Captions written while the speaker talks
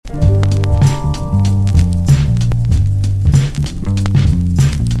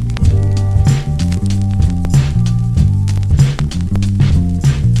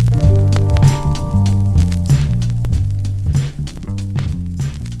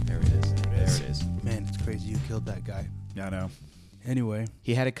killed that guy. Yeah, I know. Anyway,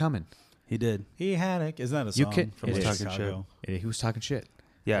 He had it coming. he did. He had it. Isn't that a You song kid- from it like, is. Chicago? He was talking shit.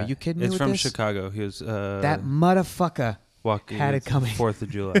 Yeah. Are you kidding me It's with from this? Chicago. He was That motherfucker had it coming. 4th of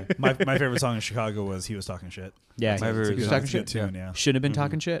July. My favorite song in Chicago was "He Was Talking Shit." Yeah, That's my a- favorite it's a song. good- Talking it's a good shit? tune. Yeah, Shouldn't have been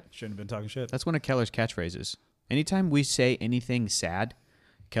talking shit. shouldn't have been talking shit. That's one of Keller's catchphrases. Anytime we say anything sad,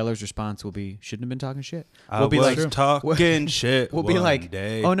 Keller's response will be, "Shouldn't have been talking shit." I be was like, talking shit. We'll be one like,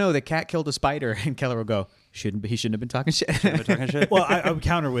 day. "Oh no, the cat killed a spider," and Keller will go, He shouldn't have been talking shit." Am I talking shit? Well, I would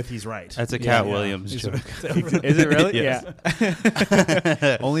counter with "He's right." That's a Yeah. Cat Williams He's- joke. Is it really? Yes.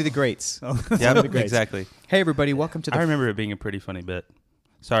 Yeah. Only the greats. Yeah, the greats. exactly. Hey everybody, welcome to the. I remember it being a pretty funny bit.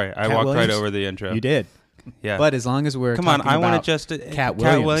 Sorry, I Cat walked right Williams? over the intro. You did, Yeah. but as long as we're Come on, talking I want about to just Cat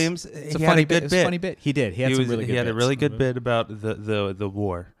Williams. He It's a had funny a good bit. It's a funny bit. He did. He had some really good. He had a bits. really good bit about the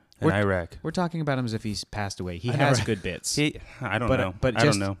war in We're- Iraq. We're talking about him as if he's passed away. He I has never- good bits. I don't but know. but I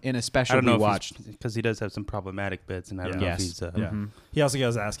just don't know. in a I special don't know we if watched. because he does have some problematic bits, and I don't know Yes. if he's. Yeah. Mhm. He also got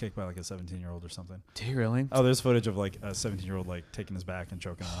his ass kicked by like a 17-year-old or something. Did he really? Oh, there's footage of like a 17-year-old like taking his back and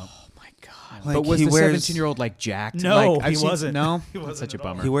choking him out. Oh my god! Like, but was he the wears- 17-year-old like jacked? No, like, I've he seen- wasn't. No, He that's wasn't such a at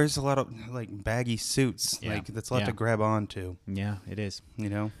all. bummer. He wears a lot of like baggy suits. Yeah. Like that's a lot Yeah. to grab onto. Yeah, it is. You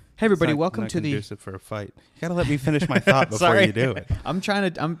know. Hey everybody, It's not- welcome not to the. conducive for a fight. You gotta let me finish my thought before Sorry. you do it. I'm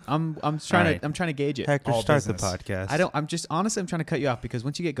trying to. I'm trying right. to. I'm trying to gauge it. Hector, All start business. the podcast. I don't. I'm just honestly. I'm trying to cut you off because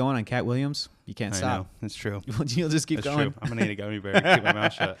once you get going on Cat Williams, you can't I stop. know. It's true. You'll just keep That's going. true. I'm gonna need a gummy bear to keep my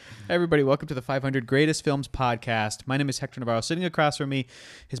mouth shut. Hey everybody, welcome to the 500 Greatest Films podcast. My name is Hector Navarro. Sitting across from me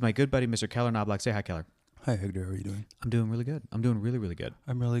is my good buddy, Mr. Keller Knobloch. Say hi, Keller. Hi, Hector. How are you doing? I'm doing really good. I'm doing really, really good.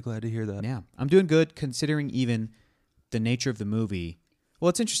 I'm really glad to hear that. Yeah, I'm doing good considering even the nature of the movie. Well,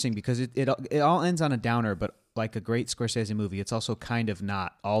 it's interesting because it all ends on a downer, but like a great Scorsese movie, it's also kind of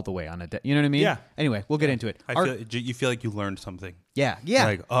not all the way on a. You know what I mean? Yeah. Anyway, we'll get into it. You feel like you learned something. Yeah.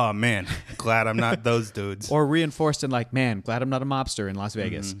 Like, oh man, glad I'm not those dudes. Or reinforced in like, man, glad I'm not a mobster in Las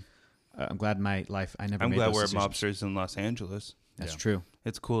Vegas. I'm glad my life. I never. I'm made glad those we're decisions. mobsters in Los Angeles. That's Yeah. true.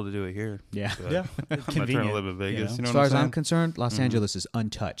 It's cool to do it here. Yeah. but Yeah, I'm not trying to convenient, live in Vegas. You know As what far I'm as I'm saying? concerned, Los Angeles is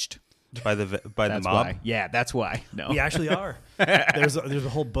untouched. By the That's mob. why. Yeah, that's why. No. we actually are. There's a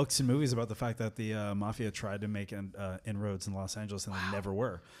whole books and movies about the fact that the mafia tried to make inroads in Los Angeles and they never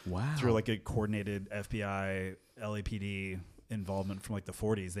were. Wow. Through like a coordinated FBI, LAPD involvement from like the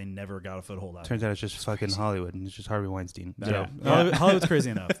 40s, they never got a foothold out. Turns out it's just fucking Hollywood, and it's just Harvey Weinstein. Yeah. So, Hollywood's crazy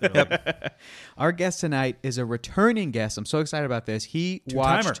enough. They're like, Our guest tonight is a returning guest. I'm so excited about this. He Two-timer.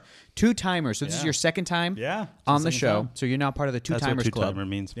 watched Two Timers. So this is Yeah. your second time yeah, on the second show. time. So you're now part of the Two that's what Timers Club. two-timer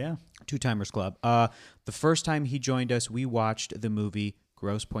means. Yeah, Two Timers Club. The first time he joined us, we watched the movie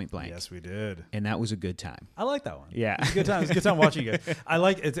Gross Point Blank. yes, we did. And that was a good time. I like that one. Yeah. It's a good time. It's a good time watching it. I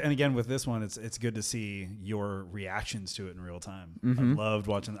like it, and again with this one, it's good to see your reactions to it in real time. I loved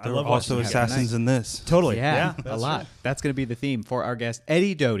watching. I There love were also watching it. assassons in this. Totally. Yeah, that's a lot. true. That's going to be the theme for our guest.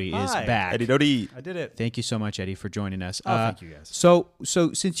 Eddie Doty is Hi. back. Eddie Doty. I did it. Thank you so much, Eddie, for joining us. Oh, thank you, guys. So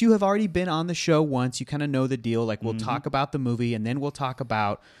since you have already been on the show once, you kind of know the deal. Like we'll talk about the movie, and then we'll talk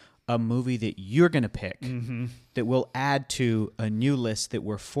about a movie that you're going to pick that will add to a new list that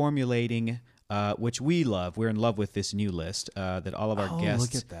we're formulating, which we love. We're in love with this new list that all of our Oh,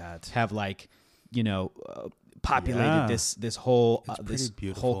 guests look at that. have populated Yeah. this whole It's this pretty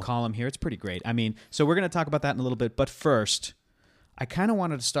beautiful. whole column here. It's pretty great. I mean, so we're going to talk about that in a little bit, but first, I kind of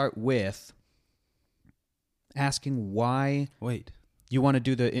wanted to start with asking why Wait, you want to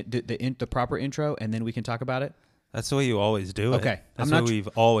do the proper intro, and then we can talk about it. that's the way you always do it. Okay. That's I'm not what tr- we've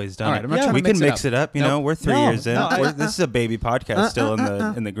always done. All right, it. I'm not trying to we mix can it mix up. it up. You Nope. know, we're 3 No, years in. no, This is a baby podcast still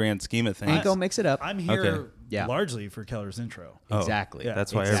in the grand scheme of things. Ain't gonna mix it up. I'm here Okay. Yeah. largely for Keller's intro. Oh, Exactly. yeah,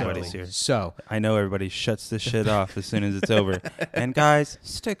 That's why exactly. everybody's here. So I know everybody shuts this shit off as soon as it's over. And guys,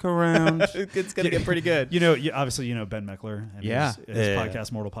 stick around. it's gonna get pretty good. You know, obviously, you know Ben Meckler and Yeah. his Yeah.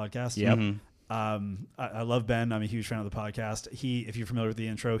 podcast, Mortal Podcast. Yep. Mhm. I love Ben. I'm a huge fan of the podcast. If you're familiar with the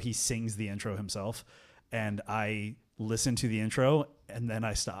intro, he sings the intro himself, and I listen to the intro and then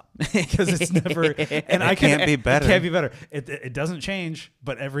I stop because it's never. And I can't be better. It can't be better. It doesn't change.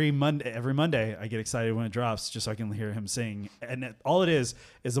 But every Monday, I get excited when it drops just so I can hear him sing. And all it is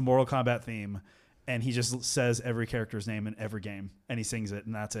a Mortal Kombat theme, and he just says every character's name in every game, and he sings it,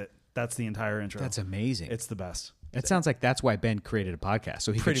 and that's it. That's the entire intro. That's amazing. It's the best. It sounds like that's why Ben created a podcast,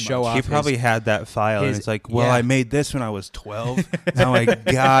 so he Pretty could show much. off. He probably had that file, and his- it's like, well, yeah. I made this when I was 12. Now I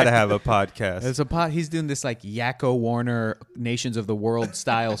gotta have a podcast. It's a pot. He's doing this like Yakko Warner Nations of the World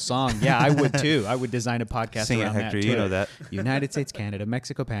style song. Yeah, I would too. I would design a podcast Sing it, around Hector. that. You too. know that. United States, Canada,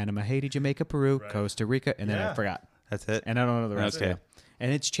 Mexico, Panama, Haiti, Jamaica, Peru, Costa Rica, and then I Yeah. forgot. That's it. And I don't know the rest. Okay. Of it.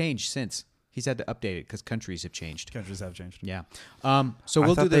 And it's changed since. He's had to update it because countries have changed. Countries have changed. Yeah. So I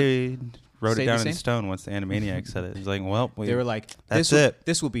we'll thought do the. they wrote stayed it the down same? in stone once the Animaniacs said it. It's like, well, They were like, that's it.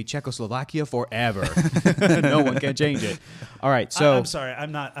 This will be Czechoslovakia forever. No one can change it. All right, so I'm sorry.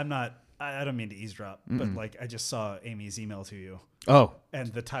 I'm not. I don't mean to eavesdrop, but like I just saw Amy's email to you,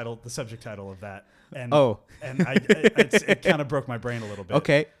 and the subject title of that, and it kind of broke my brain a little bit.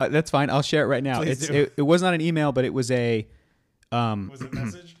 okay, that's fine. I'll share it right now. Please do. It was not an email, but it was a. Was it a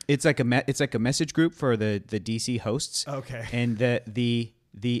message? It's like a message group for the DC hosts. Okay. And the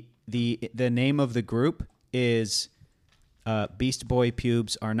name of the group is Beast Boy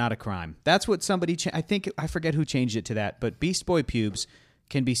pubes are not a crime. That's what somebody I forget who changed it to that, but Beast Boy pubes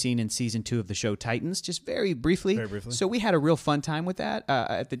can be seen in season 2 of the show Titans, just very briefly. Very briefly. So we had a real fun time with that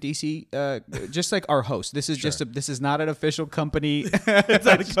at the DC, just like our host. This is this is not an official company. It's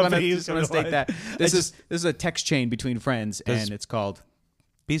not a company. I just want to state that this is a text chain between friends, and it's called.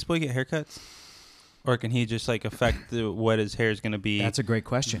 Beast Boy get haircuts? Or can he just like affect what his hair is going to be? That's a great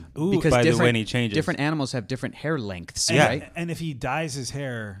question. Ooh, by the way he changes. Different animals have different hair lengths, And, right? and if he dyes his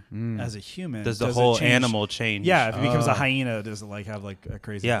hair as a human, Does the it whole change? animal change? Yeah, if he becomes a hyena, does it like have like a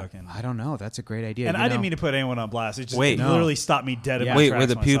crazy fucking? I don't know. That's a great idea. And I didn't mean to put anyone on blast. It just Wait. literally stopped me dead. Yeah. In my Wait, tracks were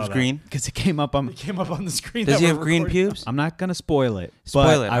the when I saw pubes that. green? because it came up on. It came up on the screen. Does that he we're have green recording. pubes? I'm not gonna spoil it.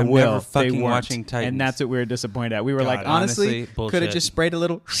 Spoil but it. I I'm will. never They fucking weren't. watching Titans. And that's what we were disappointed at. We were God, like, honestly, honestly, could bullshit. have just sprayed a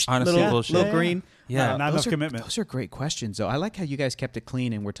little, Honestly, little bullshit. green. Yeah. Not enough those are, commitment. Those are great questions, though. I like how you guys kept it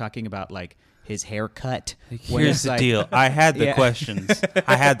clean, and we're talking about like his haircut. when Here's it's the like- deal. I had the Yeah. questions.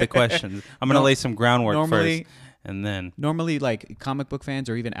 I'm going to lay some groundwork normally- first. And then Normally, like comic book fans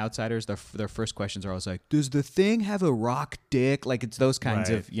or even outsiders, their first questions are always like, "Does the Thing have a rock dick?" Like it's those kinds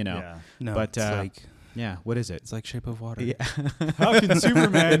Right. of Yeah. no, But it's like yeah, what is it? it's like Shape of Water. Yeah, How can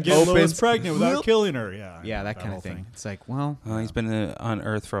Superman get Opens- Lois pregnant without killing her? Yeah, yeah, that kind whole of thing. It's like, well, He's been on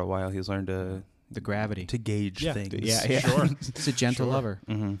Earth for a while. He's learned to the gravity. gauge Yeah. things. Yeah. Sure. He's a gentle lover.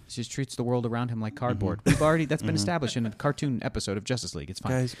 Mm-hmm. He just treats the world around him like cardboard. We've already that's been established in a cartoon episode of Justice League. It's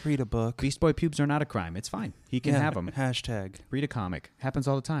fine. Guys, read a book. Beast Boy pubes are not a crime. It's fine. He can have them. Hashtag. Read a comic. Happens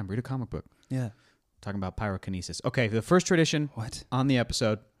all the time. Read a comic book. Yeah. Talking about pyrokinesis. Okay, the first tradition What? on the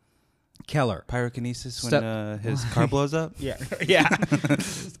episode, Keller. Pyrokinesis when Step- his car blows up? Yeah. Yeah.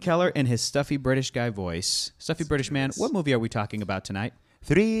 Keller in his stuffy British guy voice. Stuffy British man. What movie are we talking about tonight?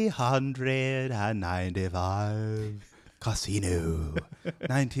 395 Casino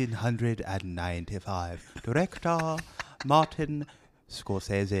 1995 Director Martin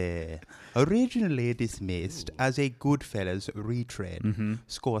Scorsese. Originally dismissed as a Goodfellas retread,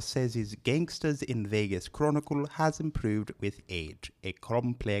 Scorsese's Gangsters in Vegas Chronicle has improved with age. A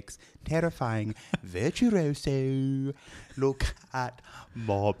complex, terrifying virtuoso look at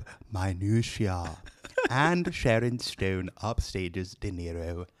mob minutiae. And Sharon Stone upstages De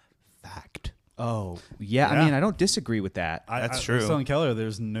Niro. Fact. Oh, yeah. I Yeah. mean, I don't disagree with that. That's I was true. telling Keller,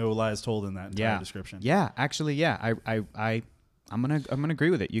 there's no lies told in that entire yeah. description. Yeah, actually, yeah. I'm gonna agree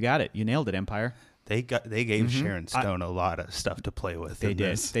with it. You got it. You nailed it, Empire. They gave Sharon Stone a lot of stuff to play with. They in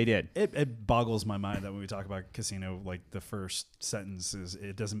did. this. They did. It boggles my mind that when we talk about Casino, like the first sentence is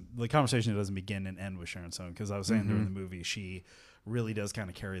the conversation doesn't begin and end with Sharon Stone, because I was saying during the movie she really does kind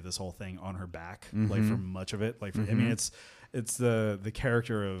of carry this whole thing on her back, like for much of it. Like I mean, it's the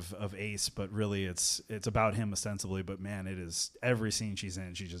character of Ace, but really it's about him ostensibly. But man, it is every scene she's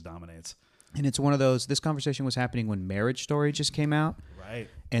in, she just dominates. And it's one of those. This conversation was happening when Marriage Story just came out, Right.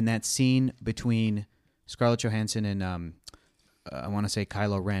 and that scene between Scarlett Johansson and I want to say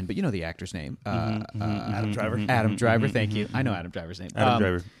Kylo Ren, but you know the actor's name, Adam Driver. Adam Driver. Thank you. I know Adam Driver's name. Adam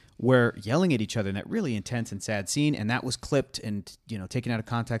Driver. Were yelling at each other in that really intense and sad scene, and that was clipped and taken out of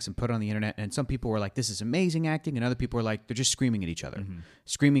context and put on the internet. And some people were like, "This is amazing acting," and other people were like, "They're just screaming at each other.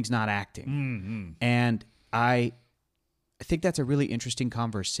 Screaming's not acting." And I think that's a really interesting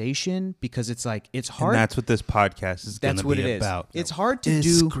conversation, because it's like it's hard. And that's what this podcast is going That's to what be it is. about. It's hard to Is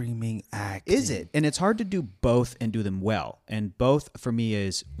do. screaming acting. Is it? And it's hard to do both and do them well. And both for me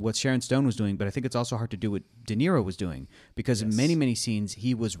is what Sharon Stone was doing, but I think it's also hard to do what De Niro was doing, because in many, many scenes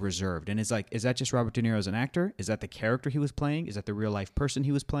he was reserved. And it's like, is that just Robert De Niro as an actor? Is that the character he was playing? Is that the real life person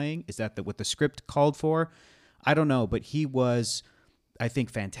he was playing? Is that what the script called for? I don't know, but he was, I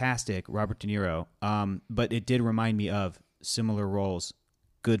think, fantastic, Robert De Niro. But it did remind me of similar roles,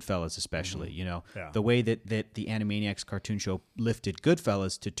 Goodfellas especially. Yeah. The way that the Animaniacs cartoon show lifted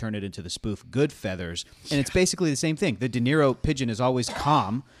Goodfellas to turn it into the spoof Goodfeathers, and it's basically the same thing. The De Niro pigeon is always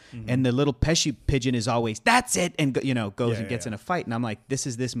calm, and the little Pesci pigeon is always "that's it," and goes and gets in a fight. And I'm like, this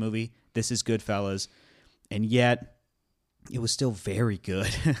is this movie. This is Goodfellas, and yet it was still very good.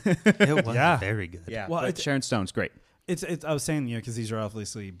 It was Yeah. very good. Yeah, Well, but Sharon Stone's great. It's I was saying, because these are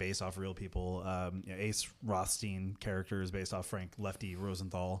obviously based off real people. Ace Rothstein character is based off Frank Lefty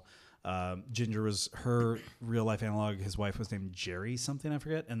Rosenthal. Ginger was her real life analog. His wife was named Jerry something, I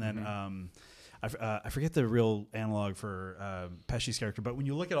forget. And then I forget the real analog for Pesci's character. But when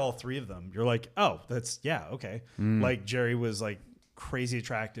you look at all three of them, you're like, oh, okay. Like Jerry was like crazy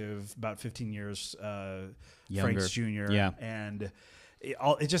attractive, about 15 years Younger. Frank's junior. Yeah. And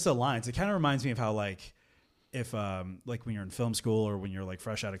it just aligns. It kind of reminds me of how like if like when you're in film school or when you're like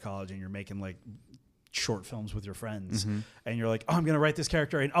fresh out of college and you're making like short films with your friends and you're like, oh, I'm going to write this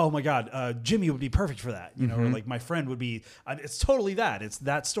character and oh my God, Jimmy would be perfect for that. You know, or like my friend would be, it's totally that. It's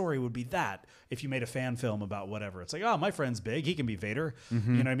that story would be that if you made a fan film about whatever. It's like, oh, my friend's big. He can be Vader. You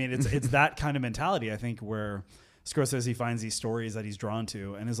know what I mean? It's that kind of mentality, I think, where Scorsese finds these stories that he's drawn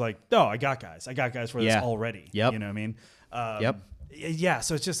to and is like, oh, I got guys for this already. Yep. You know what I mean? Yep. Yeah.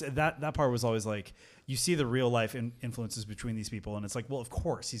 So it's just that part was always like, you see the real life influences between these people. And it's like, well, of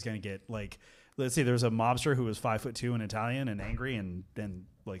course he's going to get like, let's say there's a mobster who was 5'2" and Italian and angry and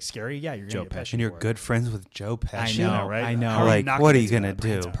like scary. Yeah. You're going to get Pesci. And you're for it. good friends with Joe Pesci. I know, right? I know. How are you Like, not what gonna are you do going to that?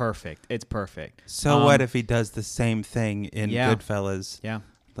 do? It's perfect. It's perfect. So what if he does the same thing in Goodfellas? Yeah.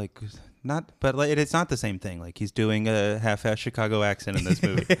 Like, it's not the same thing. Like, he's doing a half-ass Chicago accent in this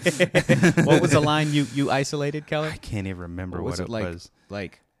movie. What was the line you isolated, Keller? I can't even remember what it was.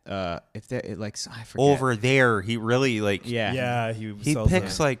 Like, if there, like, I forget. Over there, he really, like... Yeah. Yeah. He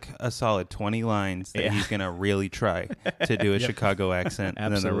picks, like, a solid 20 lines that he's going to really try to do a Chicago accent.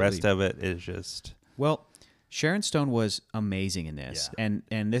 And then the rest of it is just... Well, Sharon Stone was amazing in this, and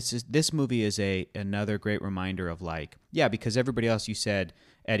this movie is another great reminder of like, because everybody else, you said,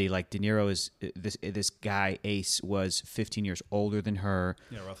 Eddie, like De Niro is this guy Ace was 15 years older than her.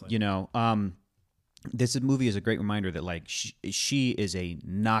 Yeah, roughly. You know, this movie is a great reminder that like she is a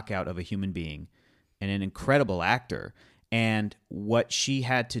knockout of a human being and an incredible actor, and what she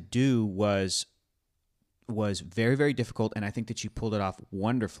had to do was very, very difficult, and I think that she pulled it off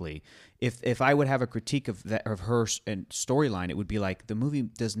wonderfully. If I would have a critique of her and storyline, it would be like the movie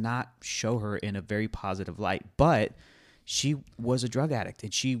does not show her in a very positive light, but she was a drug addict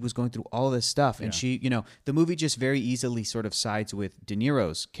and she was going through all this stuff, and she, the movie just very easily sort of sides with De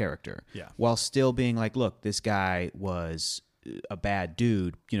Niro's character, while still being like, look, this guy was a bad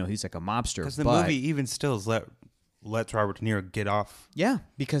dude, he's like a mobster. Because the movie even still lets Robert De Niro get off. Yeah,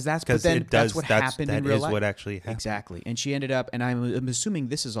 because that's what happened in real life. That is what actually happened. Exactly. And she ended up, and I'm assuming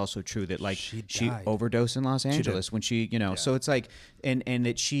this is also true, that like she overdosed in Los Angeles when she, so it's like, and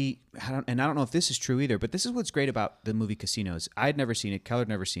that I don't know if this is true either, but this is what's great about the movie Casinos. I'd never seen it. Keller had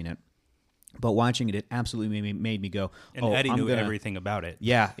never seen it. But watching it, it absolutely made me go, and Eddie knew everything about it.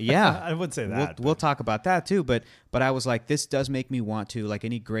 Yeah. I would say that. We'll talk about that too. But I was like, this does make me want to, like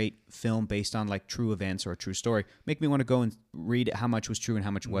any great film based on like true events or a true story, make me want to go and read how much was true and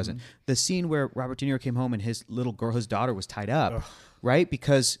how much wasn't. The scene where Robert De Niro came home and his little girl, his daughter, was tied up. Right?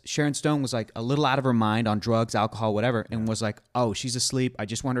 Because Sharon Stone was like a little out of her mind on drugs, alcohol, whatever, and was like, oh, she's asleep. I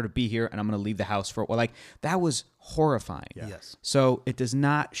just want her to be here, and I'm going to leave the house for a while. Like, that was horrifying. Yeah. Yes. So it does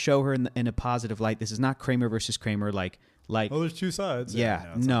not show her in a positive light. This is not Kramer versus Kramer. Like, oh, there's two sides.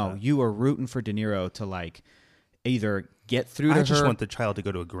 Yeah. No, you are rooting for De Niro to like either get through to her. I just want the child to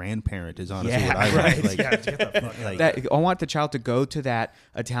go to a grandparent is honestly what I want. Like, I want the child to go to that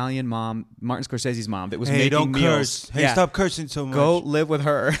Italian mom, Martin Scorsese's mom, that was making don't meals. Curse. Hey, stop cursing so much. Go live with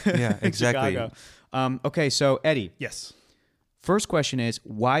her. Yeah, exactly. Chicago. Okay, so Eddie. Yes. First question is,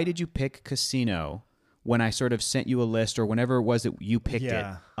 why did you pick Casino when I sort of sent you a list or whenever it was that you picked it?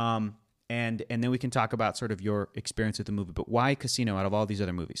 And then we can talk about sort of your experience with the movie. But why Casino out of all these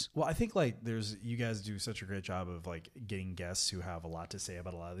other movies? Well, I think like you guys do such a great job of like getting guests who have a lot to say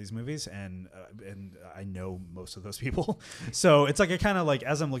about a lot of these movies, and I know most of those people. So it's like I kind of like,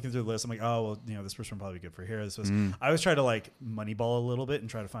 as I'm looking through the list, I'm like, oh well, this person would probably be good for here. This was I always try to like moneyball a little bit and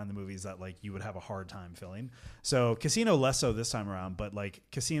try to find the movies that like you would have a hard time filling. So Casino less so this time around, but like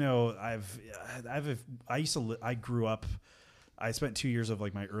Casino, I grew up. I spent 2 years of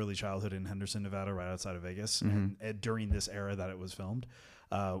like my early childhood in Henderson, Nevada, right outside of Vegas. And during this era that it was filmed,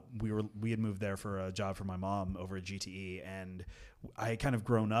 we had moved there for a job for my mom over at GTE, and I had kind of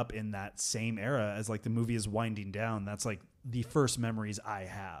grown up in that same era as like the movie is winding down. That's like the first memories I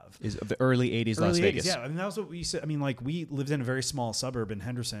have is of the early 80s Las Vegas. Yeah, I mean that was what we said. I mean, like we lived in a very small suburb in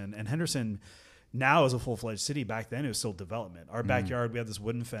Henderson, and Henderson now is a full-fledged city. Back then it was still development. Our backyard, we had this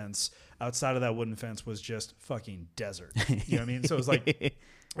wooden fence. Outside of that wooden fence was just fucking desert. You know what I mean? So it was like, it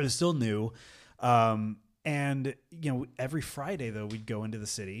was still new. And, every Friday, though, we'd go into the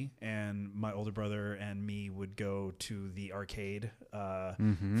city, and my older brother and me would go to the arcade for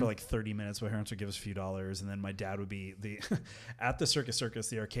like 30 minutes. My parents would give us a few dollars, and then my dad would be at the Circus,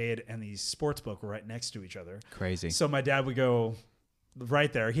 the arcade and the sports book were right next to each other. Crazy. So my dad would go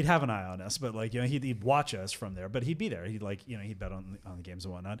right there. He'd have an eye on us, but he'd watch us from there, but he'd be there. He'd he'd bet on the games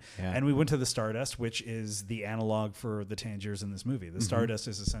and whatnot. Yeah. And we went to the Stardust, which is the analog for the Tangiers in this movie. The Stardust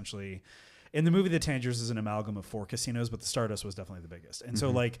is essentially... In the movie, the Tangiers is an amalgam of 4 casinos, but the Stardust was definitely the biggest. And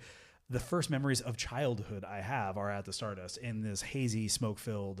so, the first memories of childhood I have are at the Stardust in this hazy,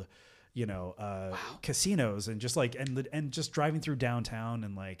 smoke-filled, casinos, and just and just driving through downtown,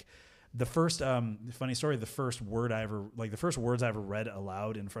 and the first funny story. The first words I ever read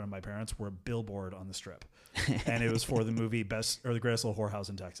aloud in front of my parents were "billboard" on the Strip, and it was for the movie The Greatest Little Whorehouse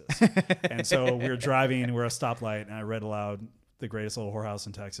in Texas. And so we were driving, we're at a stoplight, and I read aloud, "The Greatest Little Whorehouse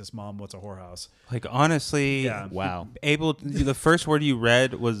in Texas." Mom, what's a whorehouse? Honestly, Yeah. Wow. The first word you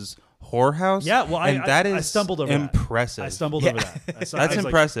read was whorehouse. Yeah, well, I stumbled over impressive. that. I stumbled over that. That's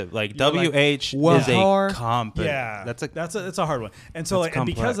impressive. WH is Whore. a comp. Yeah, that's a hard one. And so That's and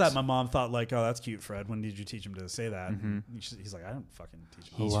because of complex. that, my mom thought oh, that's cute, Fred. When did you teach him to say that? And he's like, I don't fucking teach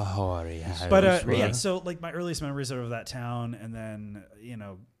him. But yeah, so my earliest memories are of that town, and then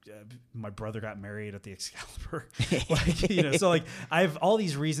my brother got married at the Excalibur. So I have all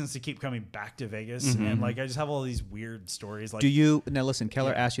these reasons to keep coming back to Vegas, and I just have all these weird stories. Do you now listen?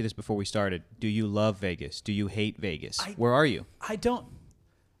 Keller asked you this before we started. Do you love Vegas? Do you hate Vegas? Where are you? I don't.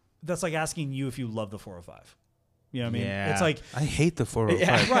 That's like asking you if you love the 405. You know what I mean? Yeah. It's like I hate the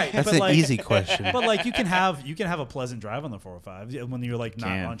 405. Yeah, right. That's but an easy question. But you can have a pleasant drive on the 405 when you're not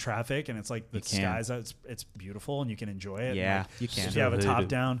can. on traffic, and it's the skies out. It's beautiful and you can enjoy it. Yeah, and you can. If you have a top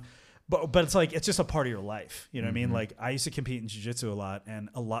down. But it's just a part of your life. You know what I mean? I used to compete in jiu-jitsu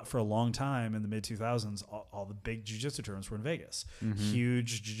a lot for a long time in the mid 2000s. All the big jiu-jitsu tournaments were in Vegas.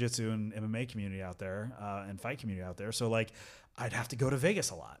 Huge jiu-jitsu and MMA community out there, and fight community out there. So I'd have to go to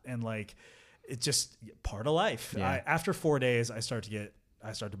Vegas a lot, and it's just part of life. Yeah. After 4 days, I start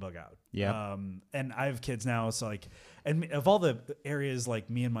to bug out. Yeah. And I have kids now. It's and of all the areas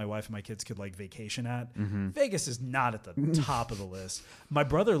me and my wife and my kids could vacation at, Vegas is not at the top of the list. My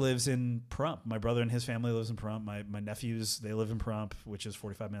brother lives in Pahrump. My brother and his family lives in Pahrump. My nephews, they live in Pahrump, which is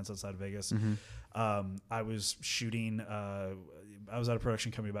 45 minutes outside of Vegas. I was shooting, I was at a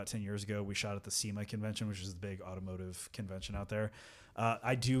production company about 10 years ago. We shot at the SEMA convention, which is the big automotive convention out there.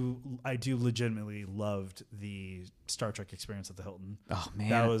 I do legitimately loved the Star Trek experience at the Hilton. Oh man,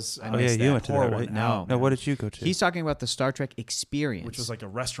 that was you went to that, right? No, what did you go to? He's talking about the Star Trek experience, which was a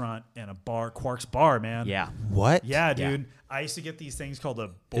restaurant and a bar, Quark's Bar, man. Yeah. What? Yeah, dude. I used to get these things called a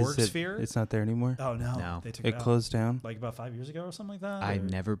Borg sphere. It's not there anymore. Oh no, No. they took It out. closed down. About 5 years ago or something like that. I've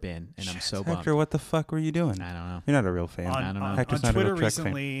never been, and I'm so bummed. Hector, what the fuck were you doing? I don't know. You're not a real fan. I don't know. On Hector's not a Twitter real Trek fan.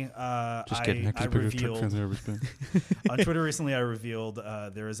 recently, Just kidding. I Hector's a bigger Trek revealed fan than I've ever been. on Twitter recently, I revealed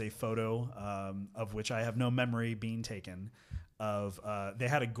there is a photo of which I have no memory being taken of. They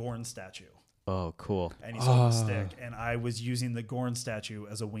had a Gorn statue, Oh, cool. and he's holding a stick, and I was using the Gorn statue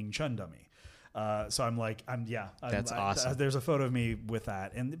as a Wing Chun dummy. So That's awesome. There's a photo of me with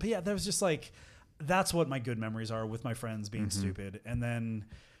that, but yeah, there was just that's what my good memories are with my friends being stupid, and then.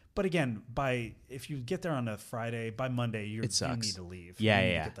 But again, if you get there on a Friday, by Monday you need to leave. Yeah, you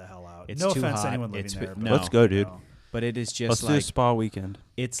need yeah. to get the hell out. It's no too offense hot. to anyone living It's there. no. Let's go, dude. But it is just Let's do a spa weekend.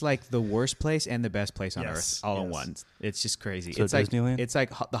 it's the worst place and the best place on Yes, earth all in yes. one. It's just crazy. So it's Disneyland? It's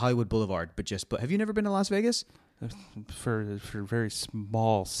like the Hollywood Boulevard, but have you never been to Las Vegas? For very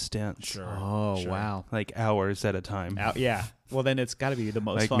small stints. Sure. Oh, Sure. wow. Hours at a time. Yeah. Well, then it's got to be the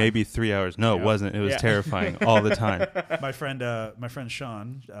most fun. Maybe 3 hours. No, it wasn't. It was terrifying all the time. My friend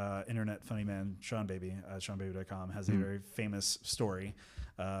Sean, internet funny man, Sean Baby, SeanBaby.com, has a very famous story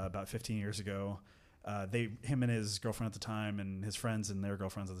about 15 years ago. Him and his girlfriend at the time, and his friends and their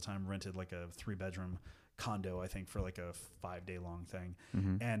girlfriends at the time, rented a 3-bedroom condo, I think, for a 5-day long thing.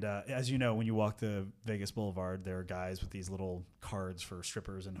 And as you know, when you walk the Vegas Boulevard, there are guys with these little cards for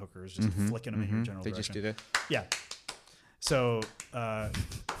strippers and hookers just flicking them in your general They direction. just do that. Yeah. So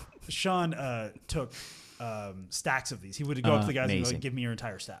Sean took stacks of these. He would go up to the guys and Amazing. go, give me your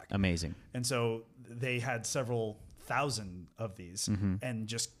entire stack. Amazing. And so they had several thousand of these and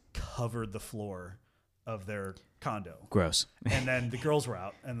just covered the floor of their condo. Gross. And then the girls were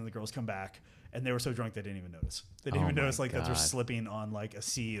out, and then the girls come back, and they were so drunk they didn't even notice. They didn't Oh even my notice that they're God. slipping on a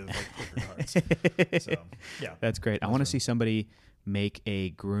sea of poker cards. So yeah, That's great. I want to see somebody make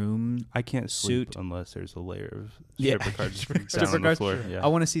a groom I can't sleep suit. unless there's a layer of Yeah. stripper cards Stripper down on the cards. floor. Yeah. I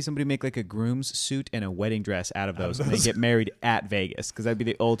want to see somebody make like a groom's suit and a wedding dress out of those, and they get married at Vegas because that'd be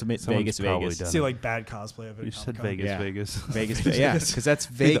the ultimate Someone's probably Vegas. done See like bad cosplay of it. You at said Comic-Con. Vegas, Yeah. Vegas. Vegas, yeah, because that's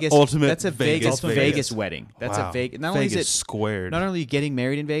the Vegas. ultimate That's a Vegas. Vegas Vegas. wedding. That's Wow. a Vegas. Not Vegas only is it squared. not only are you getting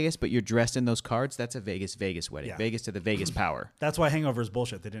married in Vegas, but you're dressed in those cards. That's a Vegas wedding. Yeah. Vegas to the Vegas power. That's why Hangover is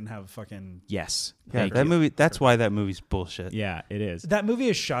bullshit. They didn't have fucking. Yes. yeah, Thank that you. movie. That's why that movie's bullshit. Yeah, it is. That movie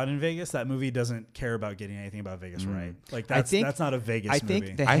is shot in Vegas. That movie doesn't care about getting anything about Vegas right. Like that's think- not a Vegas I movie.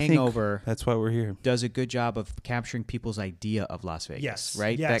 think The I think Hangover that's why we're here. does a good job of capturing people's idea of Las Vegas. Yes.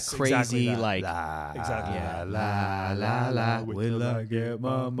 Right? Yes, that crazy exactly that. like Exactly. yeah, la la la, will I get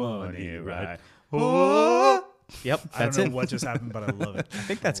my money right? Yep, that's I don't it. know what just happened, but I love it. I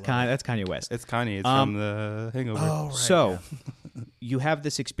think that's Kanye West. It's Kanye. It's from the Hangover. Oh, right. So you have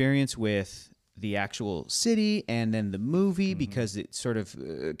this experience with the actual city and then the movie because it sort of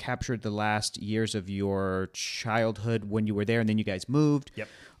captured the last years of your childhood when you were there, and then you guys moved. Yep.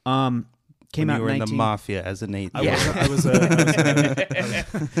 Came When out you were in 19 the mafia as an 8. I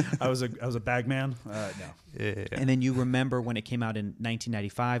was a bag man. No. Yeah. And then you remember when it came out in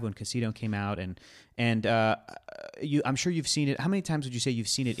 1995 when Casino came out, and I'm sure you've seen it. How many times would you say you've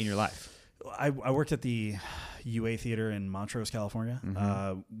seen it in your life? I worked at the UA Theater in Montrose, California.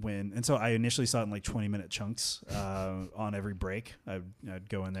 So I initially saw it in like 20-minute chunks on every break. I'd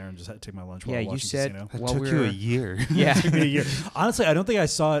go in there and just take my lunch while Yeah, watching you said Casino. It while took we you were a year. yeah. Took me a year. Honestly, I don't think I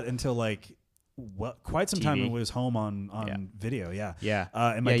saw it until like quite some time TV. when it was home on video. Yeah. Yeah.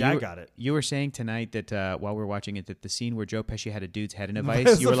 And my Yeah, dad you got it. You were saying tonight that while we were watching it, that the scene where Joe Pesci had a dude's head in a That's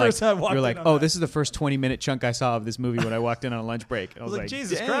vice, you the were like, first time I walked in on oh, that. this is the first 20-minute chunk I saw of this movie when I walked in on a lunch break. And I was like,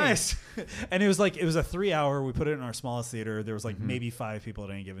 Jesus dang. Christ. And it was a 3-hour. We put it in our smallest theater. There was like maybe 5 people at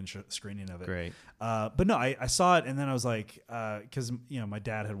any given screening of it. Great. But no, I saw it and then I was like, because my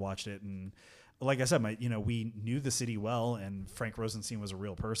dad had watched it, and like I said, we knew the city well, and Frank Rosenstein was a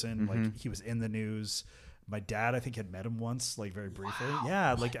real person. Like he was in the news. My dad, I think, had met him once, like very briefly. Wow.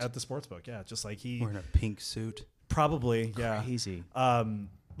 Yeah, like at the sports book. Yeah, just like he Wearing a pink suit. probably. Yeah, Crazy.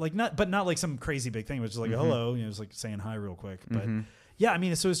 like not like some crazy big thing. It was just like hello, just like saying hi real quick. But yeah, I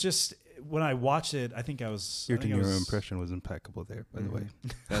mean, so it's just when I watched it, I think I was Your I think De I Niro was- impression was impeccable there, by the way.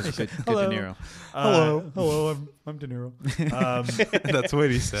 That was good Hello. De Niro. Hello, I'm De Niro. That's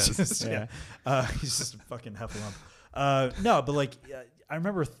what he says. Just, Yeah. he's just a fucking heffalump. No, but like I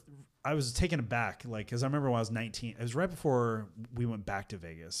remember I was taken aback, like because I remember when I was 19. It was right before we went back to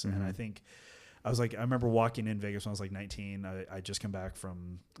Vegas, and I think I was like, I remember walking in Vegas when I was like 19. I just come back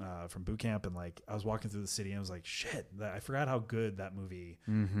from boot camp, and like I was walking through the city, and I was like, shit, I forgot how good that movie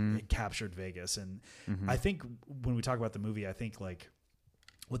it captured Vegas. And I think when we talk about the movie, I think like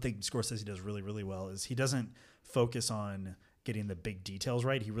what the Scorsese does really, really well is he doesn't focus on getting the big details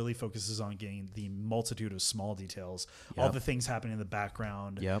right. He really focuses on getting the multitude of small details, all the things happening in the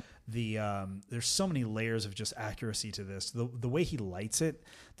background. Yep. There's so many layers of just accuracy to this. The way he lights it,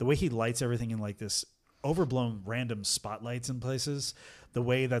 the way he lights everything in like this overblown random spotlights in places, the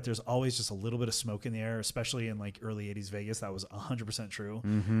way that there's always just a little bit of smoke in the air, especially in like early 80s Vegas, that was 100% true.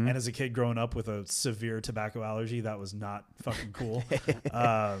 And as a kid growing up with a severe tobacco allergy, that was not fucking cool.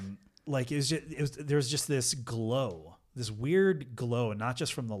 Like there's just this glow, this weird glow, and not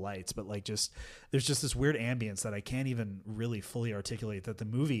just from the lights, but like there's just this weird ambience that I can't even really fully articulate that the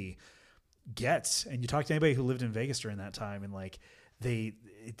movie gets. And you talk to anybody who lived in Vegas during that time, and like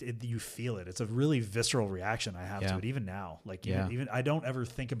you feel it. It's a really visceral reaction I have to it even now. Like even I don't ever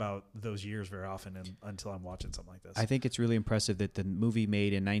think about those years very often until I'm watching something like this. I think it's really impressive that the movie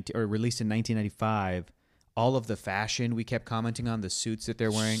made released in 1995. All of the fashion we kept commenting on, the suits that they're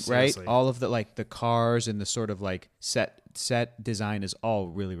wearing, Seriously. right? All of the like the cars and the sort of like set design is all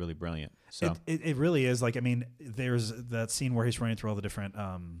really, really brilliant. So It really is. Like, I mean, there's that scene where he's running through all the different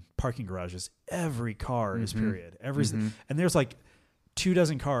parking garages. Every car is period. And there's like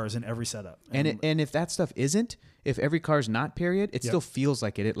 24 cars in every setup. and if that stuff isn't, if every car's not period, it still feels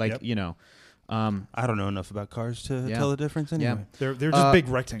like it. It like I don't know enough about cars to tell the difference anyway. they're just big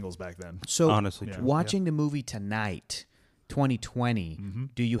rectangles back then. So Honestly, true. watching the movie tonight, 2020,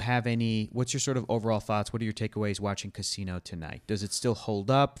 do you have what's your sort of overall thoughts? What are your takeaways watching Casino tonight? Does it still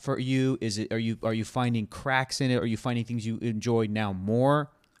hold up for you? Are you finding cracks in it? Are you finding things you enjoy now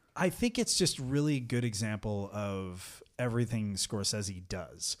more? I think it's just really good example of everything Scorsese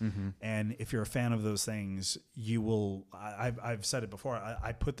does. And if you're a fan of those things, you will, I've said it before,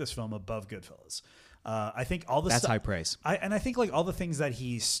 I put this film above Goodfellas. I think all the That's high praise. I think like all the things that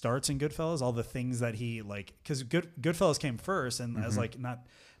he starts in Goodfellas, all the things that he like, because Goodfellas came first, and as like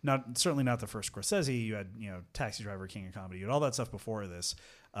certainly not the first Scorsese. You had, Taxi Driver, King of Comedy. You had all that stuff before this.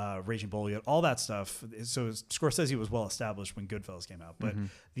 Raging Bull, you had all that stuff. So Scorsese was well established when Goodfellas came out. But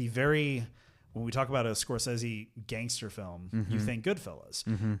when we talk about a Scorsese gangster film, you think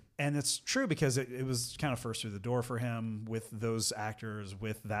Goodfellas. And it's true because it was kind of first through the door for him with those actors,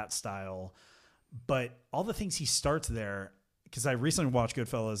 with that style. But all the things he starts there, because I recently watched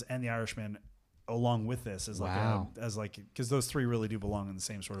Goodfellas and The Irishman along with this as because those three really do belong in the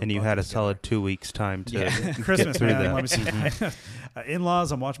same sort of. And you had a solid 2 weeks time to Christmas, get through man. that. Let me see.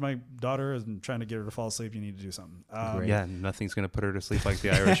 In-laws. I'm watching my daughter and trying to get her to fall asleep. You need to do something. Yeah, nothing's gonna put her to sleep like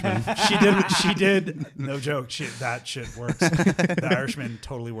The Irishman. She did. No joke. That shit works. The Irishman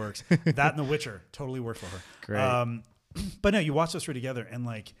totally works. That and The Witcher totally worked for her. Great. But no, you watch those three together, and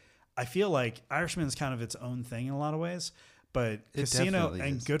I feel like Irishman is kind of its own thing in a lot of ways. But Casino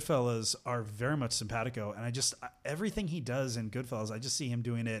and Goodfellas are very much simpatico. And everything he does in Goodfellas, I just see him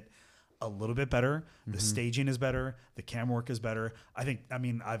doing it a little bit better. The staging is better. The camera work is better.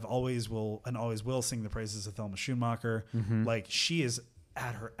 I've always will sing the praises of Thelma Schoonmaker. She is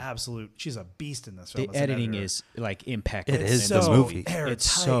at her absolute, she's a beast in this film. The editing is impeccable. It is the movie. Airtight.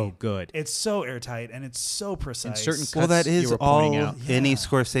 It's so good. It's so airtight and it's so precise. In certain cuts, well, that is all any Yeah.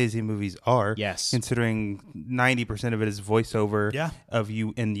 Scorsese movies are. Yes. Considering 90% of it is voiceover of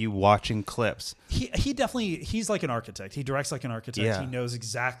you and you watching clips. He definitely, he's like an architect. He directs like an architect. Yeah. He knows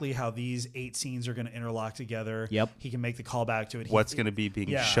exactly how these 8 scenes are going to interlock together. Yep. He can make the callback to it. What's going to be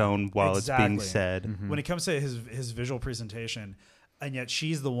being shown while it's being said. When it comes to his visual presentation, and yet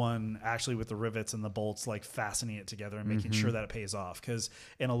she's the one actually with the rivets and the bolts, fastening it together and making sure that it pays off. Because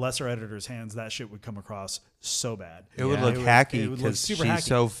in a lesser editor's hands, that shit would come across so bad. It would look hacky it would look because super she's hacky.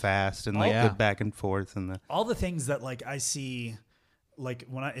 so fast and the back and forth and all the things that I see,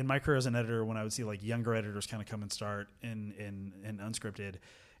 when I in my career as an editor, when I would see younger editors kind of come and start in unscripted,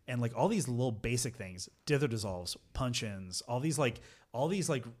 and all these little basic things, dither dissolves, punch-ins, all these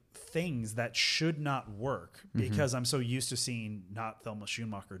things that should not work because I'm so used to seeing not Thelma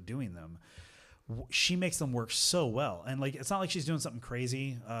Schoonmaker doing them. She makes them work so well. And it's not like she's doing something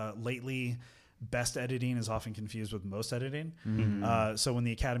crazy. Lately, best editing is often confused with most editing. So when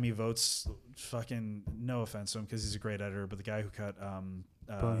the Academy votes, fucking no offense to him because he's a great editor, but the guy who cut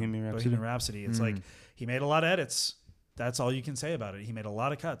Bohemian Rhapsody, it's he made a lot of edits. That's all you can say about it. He made a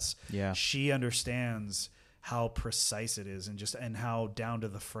lot of cuts. Yeah. She understands how precise it is and how down to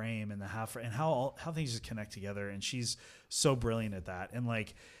the frame and the half and how things just connect together. And she's so brilliant at that. And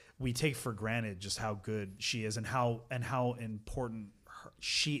we take for granted just how good she is and how important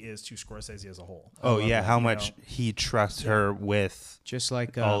she is to Scorsese as a whole. Oh yeah. How much he trusts her with just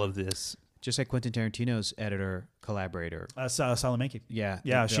like all of this. Just like Quentin Tarantino's editor collaborator. Sally Menke. Yeah.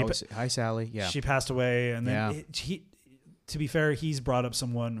 Yeah. Hi, Sally. Yeah. She passed away. And then to be fair, he's brought up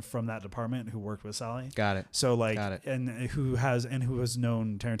someone from that department who worked with Sally. Got it. So and who has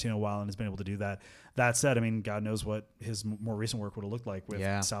known Tarantino a while and has been able to do that. That said, God knows what his more recent work would have looked like with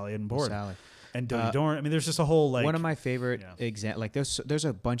Sally on board. Sally. And Dodie Dorn. There's just a whole one of my favorite examples. There's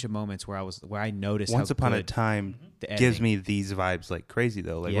a bunch of moments where I noticed. Once Upon a Time gives me these vibes like crazy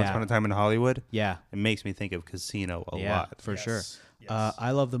though. Once Upon a Time in Hollywood. Yeah, it makes me think of Casino a lot for sure. Yes. I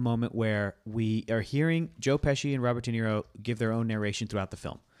love the moment where we are hearing Joe Pesci and Robert De Niro give their own narration throughout the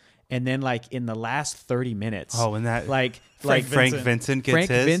film. And then, in the last 30 minutes, and that Frank Vincent gets Frank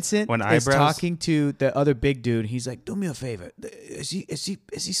Vincent when is eyebrows talking to the other big dude. He's like, "Do me a favor. Is he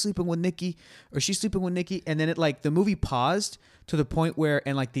sleeping with Nikki, or is she sleeping with Nikki?" And then the movie paused to the point where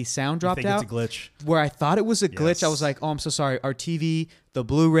the sound dropped out. It's a glitch. Where I thought it was a glitch. Yes. I was like, "Oh, I'm so sorry." Our TV, the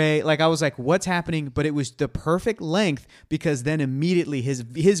Blu-ray, I was like, "What's happening?" But it was the perfect length because then immediately his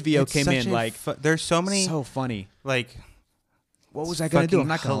VO came in. There's so many so funny. What was I going to do? I'm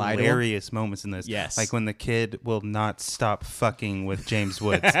not going to lie to him. Hilarious moments in this. Yes. When the kid will not stop fucking with James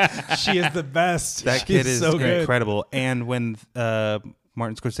Woods. She is the best. That kid is so incredible. And when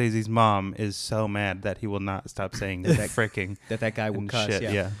Martin Scorsese's mom is so mad that he will not stop saying that fricking. that guy will cuss. Shit,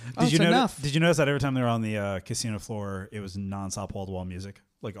 yeah. Did you notice that every time they were on the casino floor, it was nonstop wall-to-wall music?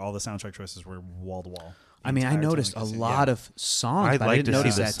 All the soundtrack choices were wall-to-wall. I noticed a lot of songs, but I didn't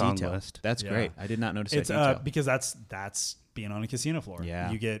notice that detail. List. That's great. I did not notice that detail. Because that's being on a casino floor.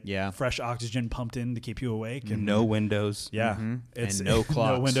 Yeah. You get fresh oxygen pumped in to keep you awake. And no windows. Yeah. It's and no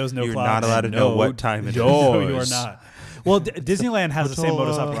clocks. No windows, no You're clocks. You're not allowed to know what time it is. No, you are not. Well, Disneyland has the same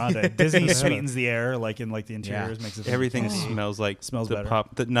modus operandi. Disney sweetens the air, in the interiors, makes it everything smells better.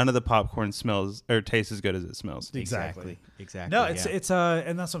 None of the popcorn smells or tastes as good as it smells. Exactly. No, it's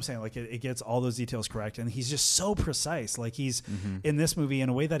and that's what I'm saying. It gets all those details correct, and he's just so precise. He's in this movie in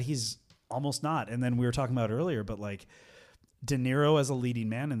a way that he's almost not. And then we were talking about earlier, but De Niro as a leading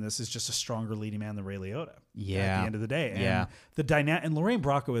man in this is just a stronger leading man than Ray Liotta. Yeah. At the end of the day. And and Lorraine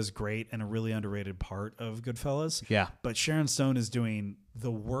Bracco is great and a really underrated part of Goodfellas. Yeah. But Sharon Stone is doing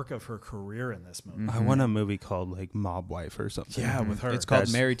the work of her career in this movie. I want a movie called like Mob Wife or something. Yeah, with her. It's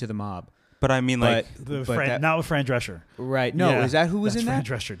called Married to the Mob. But I mean, like, Not with Fran Drescher. Right. No, is that who was in that?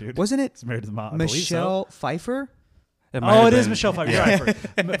 Fran Drescher, dude. Wasn't it? It's Married to the Mob. Michelle Pfeiffer? It is Michelle Pfeiffer. Yeah.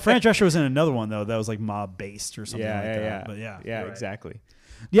 Right. Fran Drescher was in another one though that was like mob based or something like that. But yeah, exactly.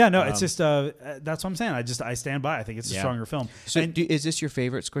 Yeah, no, it's just that's what I'm saying. I stand by. I think it's a stronger film. So, is this your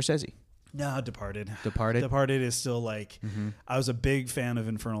favorite Scorsese? No, Departed. Departed is still like I was a big fan of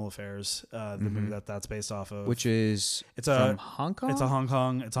Infernal Affairs, the movie that's based off of, which is from Hong Kong. It's a Hong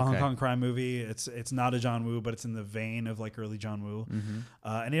Kong crime movie. It's not a John Woo, but it's in the vein of like early John Woo,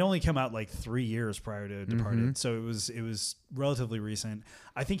 and it only came out like 3 years prior to Departed, so it was relatively recent.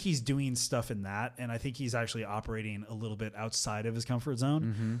 I think he's doing stuff in that, and I think he's actually operating a little bit outside of his comfort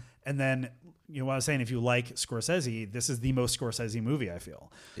zone. And then, what I was saying, if you like Scorsese, this is the most Scorsese movie, I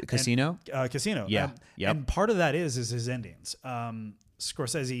feel. Casino? Casino. Yeah. And part of that is his endings.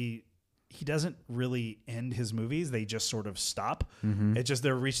 Scorsese, he doesn't really end his movies. They just sort of stop. It just,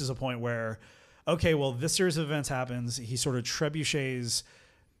 there reaches a point where, okay, well, this series of events happens. He sort of trebuchets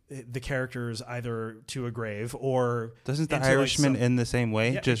the characters either to a grave or doesn't the Irishman end the same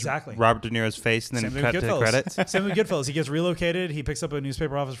way? Yeah, just exactly. Robert De Niro's face and then cut to the credits. Same with Goodfellas. He gets relocated. He picks up a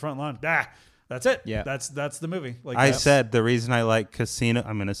newspaper off his front lawn. That's it. Yeah, that's the movie. Like I said, the reason I like Casino,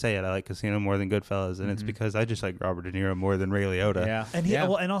 I'm gonna say it. I like Casino more than Goodfellas, and it's because I just like Robert De Niro more than Ray Liotta. Yeah, and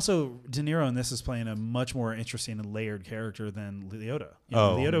and also De Niro in this is playing a much more interesting and layered character than Liotta.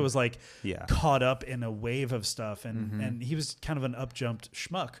 Liotta was like caught up in a wave of stuff, and he was kind of an up-jumped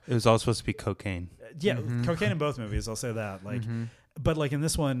schmuck. It was all supposed to be cocaine. Yeah, cocaine in both movies. I'll say that. Like. But like in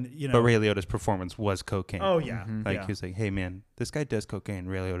this one, But Ray Liotta's performance was cocaine. Oh yeah, he was like, "Hey man, this guy does cocaine."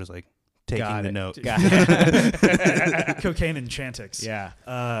 Ray Liotta's like, taking the note. Cocaine and Chantix. Yeah.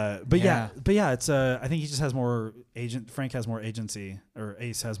 But yeah, it's I think he just has more Frank has more agency, or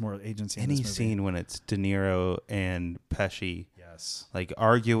Ace has more agency. Any in this movie. scene when it's De Niro and Pesci, yes, like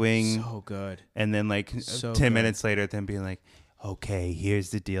arguing, so good, and then like 10 minutes later, them being like, "Okay, here's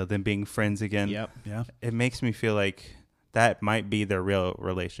the deal," then being friends again. Yep. Yeah. It makes me feel like that might be their real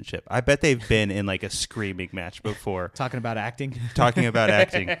relationship. I bet they've been in like a screaming match before. Talking about acting? Talking about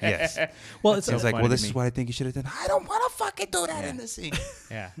acting, yes. Well, it's like, well, this is what I think you should have done. I don't want to fucking do that in the scene.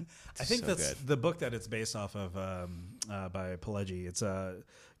 Yeah. I think that's good. The book that it's based off of by Pileggi. It's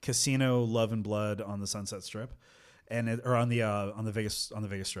Casino, Love and Blood on the Sunset Strip. Or on the Vegas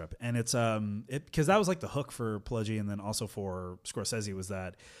Strip. And it's because that was like the hook for Pileggi and then also for Scorsese was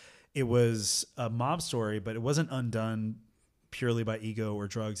that it was a mob story, but it wasn't undone purely by ego or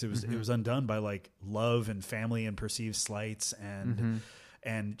drugs. It was undone by like love and family and perceived slights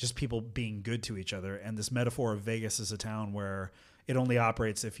and just people being good to each other. And this metaphor of Vegas as a town where it only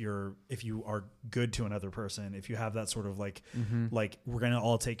operates if you are good to another person. If you have that sort of like we're gonna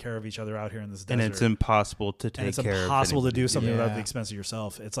all take care of each other out here in this desert. And it's impossible to take care of. It's impossible to do something without the expense of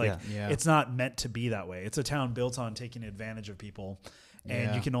yourself. It's like it's not meant to be that way. It's a town built on taking advantage of people.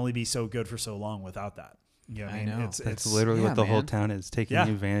 And you can only be so good for so long without that. You know what I mean? know. It's literally what the whole town is, taking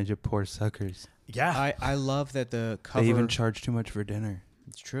advantage of poor suckers. Yeah. I love that the cover... They even charge too much for dinner.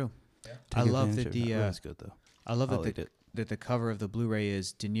 It's true. Yeah. I love that the... that's good, though. I love that the cover of the Blu-ray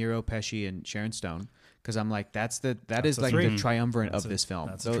is De Niro, Pesci, and Sharon Stone. Because I'm like, that is like the triumvirate of this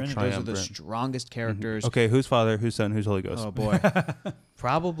film. Those are the strongest characters. Okay, who's Father, who's Son, who's Holy Ghost? Oh, boy.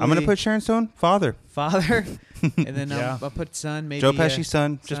 Probably. I'm going to put Sharon Stone, Father. And then I'll put Son, maybe. Joe Pesci's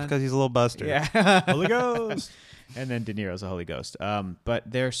son, just because he's a little buster. Yeah. Holy Ghost. And then De Niro's a Holy Ghost.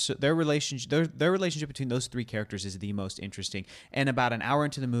 But their relationship between those three characters is the most interesting. And about an hour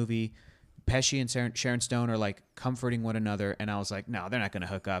into the movie, Pesci and Sharon Stone are like comforting one another, and I was like, no, they're not going to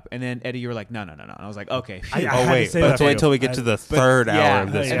hook up. And then Eddie, you were like, no. And I was like, okay. Wait until we get to the third hour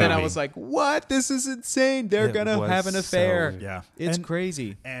of this movie. And then I was like, what? This is insane. They're going to have an affair. It's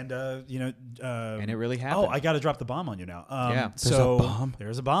crazy. And and it really happened. Oh, I got to drop the bomb on you now.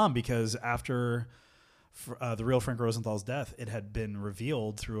 There's a bomb because after the real Frank Rosenthal's death, it had been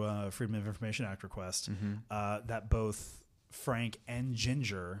revealed through a Freedom of Information Act request that both Frank and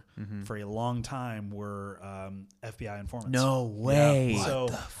Ginger for a long time were FBI informants. No way. Yeah. So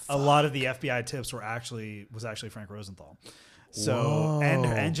a lot of the FBI tips was actually Frank Rosenthal. So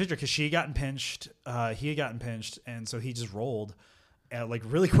and Ginger, because she had gotten pinched, he had gotten pinched, and so he just rolled. Like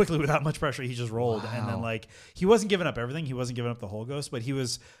really quickly without much pressure, he just rolled. And then like he wasn't giving up everything. He wasn't giving up the whole ghost, but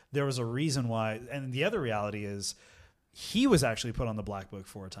there was a reason why. And the other reality is he was actually put on the black book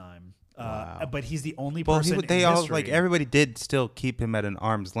for a time But he's the only Well, person. they in all history. like everybody did still keep him at an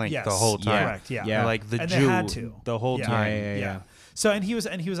arm's length Yes, the whole time. correct, yeah. Yeah. Like the And Jew they had to. the whole Yeah. time. Yeah. So and he was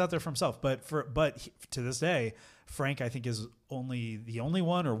out there for himself. But to this day, Frank I think is the only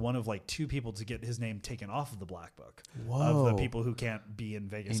one or one of like 2 people to get his name taken off of the black book of the people who can't be in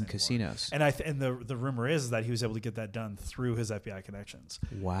Vegas In anymore. casinos. And the rumor is that he was able to get that done through his FBI connections.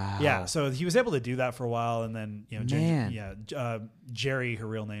 Wow. Yeah, so he was able to do that for a while, and then Man. Jerry, her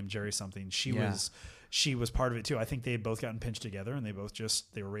real name Jerry something. She was part of it too. I think they had both gotten pinched together, and they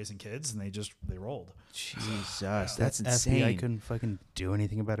were raising kids, and they rolled. Jesus, that's insane. FBI couldn't fucking do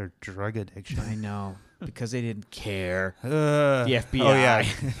anything about her drug addiction. I know, because they didn't care. The FBI. Oh yeah,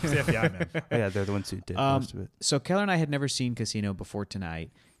 It's the FBI man. yeah. They're the ones who did most of it. So Keller and I had never seen Casino before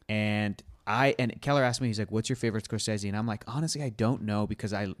tonight, and Keller asked me, he's like, "What's your favorite Scorsese?" And I'm like, honestly, I don't know,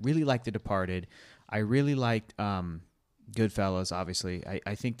 because I really liked The Departed. I really liked Goodfellas, obviously.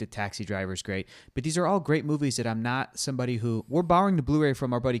 I think The Taxi Driver is great. But these are all great movies that I'm not somebody who... We're borrowing the Blu-ray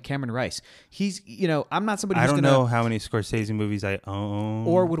from our buddy Cameron Rice. He's, I'm not somebody I who's don't going to... know how many Scorsese movies I own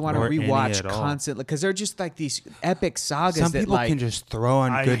Or would want to any rewatch at all. constantly, because they're just like these epic sagas. Some that people like, can just throw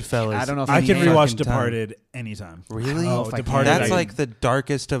on Goodfellas. I don't know if I can any rewatch fucking time. Departed anytime. Really? Oh, if I can. Departed. That's I- like the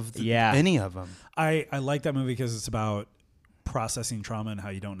darkest of Yeah. any of them. I like that movie because it's about processing trauma and how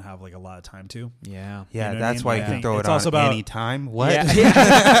you don't have like a lot of time to. Yeah. Yeah, know what I that's mean? why Like, you can throw it's it on also about- any time. What?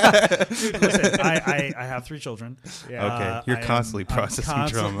 Yeah. Listen, I have 3 children. Okay, you're constantly processing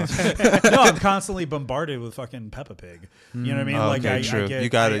trauma. No, I'm constantly bombarded with fucking Peppa Pig. You know what I mean? Oh, Like okay, I true. get, You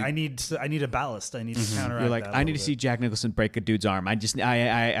gotta- I need a ballast. I need to counteract. You're like, that a I need to little see bit. Jack Nicholson break a dude's arm.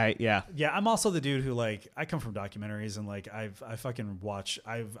 Yeah. Yeah, I'm also the dude who like I come from documentaries and like I've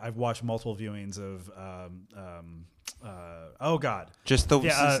watched multiple viewings of oh god. Just the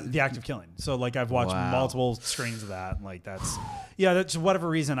The Act of Killing. So like I've watched Wow. multiple screens of that, and like that's whatever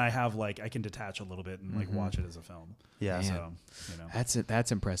reason I have like I can detach a little bit and like watch it as a film. yeah. Man. So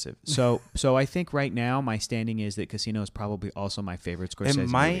That's impressive. So I think right now my standing is that Casino is probably also my favorite Scorsese It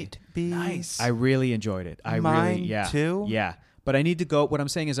movie. might be Nice. I really enjoyed it. Mine yeah. too? Yeah. But I need to go. What I'm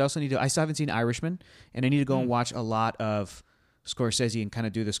saying is I still haven't seen Irishman, and I need to go and watch a lot of Scorsese and kind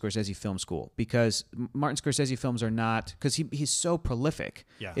of do the Scorsese film school, because Martin Scorsese films are not, because he's so prolific.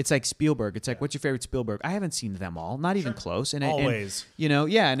 Yeah. It's like Spielberg. It's like, what's your favorite Spielberg? I haven't seen them all, not even close. And Always.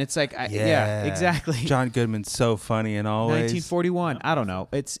 and it's like, yeah, exactly. John Goodman's so funny and always. 1941. I don't know.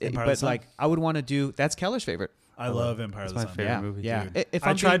 Empire of the But Sun? like I would want to do. That's Keller's favorite. I love Empire That's of the my Sun. favorite Yeah, movie. yeah. Dude. If I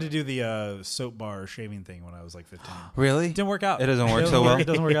I'm tried being- to do the soap bar shaving thing when I was like 15. Really? It didn't work out. It doesn't work so well. It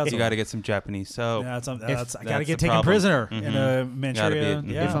doesn't work out so You well. got to get some Japanese soap. Yeah, I got that's to get the taken problem. prisoner in Mhm. Manchuria. Gotta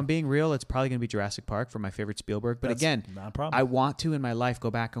be- Yeah. If I'm being real, it's probably going to be Jurassic Park for my favorite Spielberg. But That's again, not a problem. I want to in my life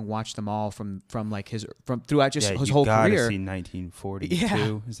go back and watch them all from like throughout just Yeah, his you whole gotta career. see 1942. Yeah. Is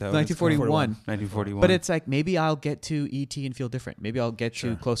that what it's called? 1941. 1941. But it's like maybe I'll get to E.T. and feel different. Maybe I'll get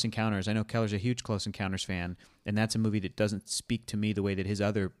Sure. to Close Encounters. I know Keller's a huge Close Encounters fan, and that's a movie that doesn't speak to me the way that his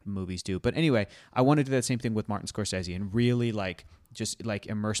other movies do. But anyway, I want to do that same thing with Martin Scorsese and really just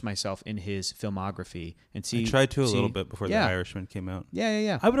immerse myself in his filmography and see. I tried to a see- little bit before yeah. The Irishman came out.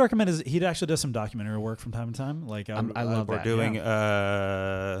 Yeah. I would recommend he actually does some documentary work from time to time. Like I love We're that. doing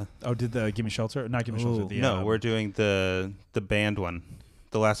did the Give Me Shelter? Not Give Me Shelter. Ooh. The, no, we're doing the band one,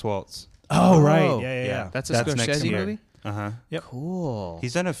 The Last Waltz. Oh right, Oh. yeah. That's a That's next Scorsese year. movie. Uh-huh. Yep. Cool.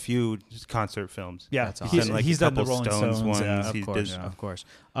 He's done a few concert films. Yeah, That's He's done like he's a done the couple Rolling Stones Stones. ones. Yeah, Of He course, did of course.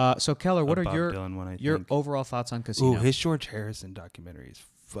 So Keller, what a are Bob your Dylan one, I your think. overall thoughts on Casino? Ooh, his George Harrison documentary is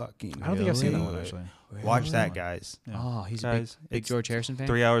fucking I don't think I've seen that good. one actually. Watch that, guys. Yeah. Oh, he's a Guys, big it's George Harrison fan.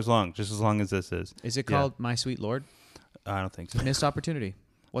 3 hours long, just as long as this is. Is it Yeah. called My Sweet Lord? I don't think so. Missed Opportunity.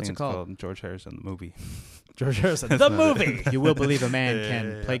 What's I it think it's called? George Harrison, the movie. George Harrison, the movie. You will believe a man Yeah, can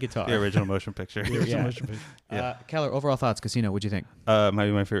yeah, yeah. play guitar. The original motion picture. Yeah. Yeah. Keller, overall thoughts, Casino. What'd you think? Might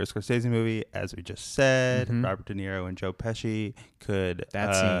be my favorite Scorsese movie. As we just said, Mhm. Robert De Niro and Joe Pesci could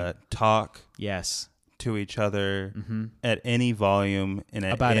That scene. talk Yes. to each other Mm-hmm. at any volume and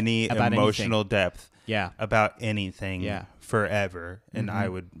at About any about emotional depth Yeah. about anything Yeah. forever, and Mhm. I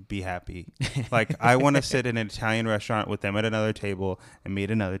would be happy. Like, I want to sit in an Italian restaurant with them at another table and me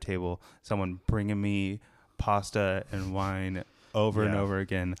at another table, someone bringing me pasta and wine over and Yeah. over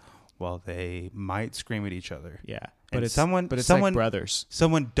again while they might scream at each other. Yeah. And it's someone like someone brothers.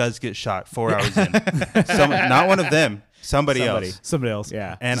 someone does get shot 4 hours in. Not one of them, somebody else. Somebody else.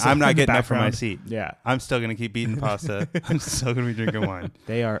 Yeah. And So I'm in not the getting up from my background. seat. Yeah. I'm still going to keep eating pasta. I'm still going to be drinking wine.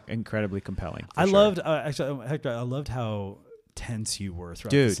 They are incredibly compelling. for I sure. loved actually, Hector. I loved how tense you were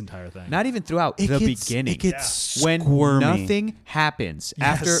throughout Dude, this entire thing. Not even throughout the beginning. It gets When squirmy. nothing happens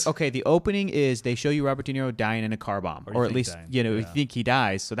after. Yes. Okay, the opening is they show you Robert De Niro dying in a car bomb, Or you or at think least dying. you Yeah. think he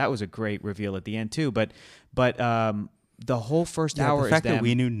dies. So that was a great reveal at the end too. But the whole first Yeah, hour the fact is them. that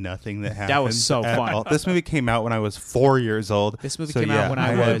we knew nothing that happened. That was so at fun. all. This movie came out when I was 4 years old. This movie so came yeah, out when I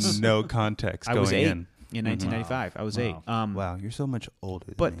had was- no context I going was 8 in. 1995. I was Wow. 8. Wow, you're so much older.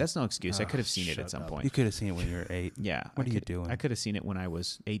 Than But me. that's no excuse. I could have seen it shut at some up. point. You could have seen it when you were 8. Yeah. What I are you could- doing? I could have seen it when I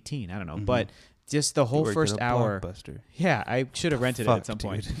was 18. I don't know. Mhm. But just the whole You worked first at a hour. Blockbuster. Yeah, I should have rented it fuck, at some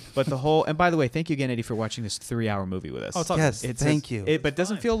point. dude? But the whole, and by the way, thank you again, Eddie, for watching this 3-hour movie with us. Oh, it's all Yes, good. thank you. But it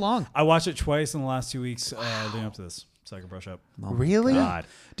doesn't feel long. I watched it twice in the last 2 weeks leading up to this, so I can brush up. Oh my Really? God.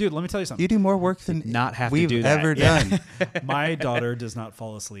 Dude, let me tell you something. You do more work than not have to we've do that. ever Yeah. done. My daughter does not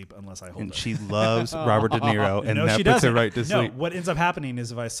fall asleep unless I hold And her. she loves Robert De Niro, and no, that she puts doesn't. her right to No, sleep. what ends up happening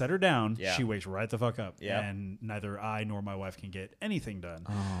is if I set her down, Yeah. she wakes right the fuck up, Yeah. and neither I nor my wife can get anything done.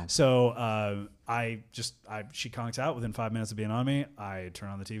 Oh. So she conks out within 5 minutes of being on me. I turn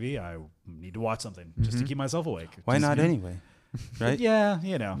on the TV. I need to watch something just to keep myself awake. Why Just not me- anyway? Right? Yeah,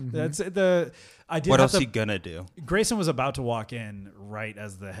 you know, that's the. I did What have else to, you gonna do? Grayson was about to walk in right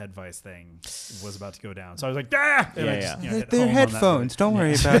as the head vice thing was about to go down, so I was like, "Ah!" And I Yeah, just, yeah. you know, hit They're home on that headphones. Don't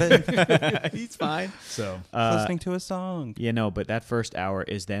worry about it. He's fine. note. So Listening to a song. You know, but that first hour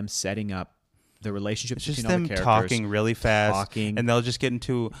is them setting up the relationship It's just between all them the characters. talking really fast, talking. and they'll just get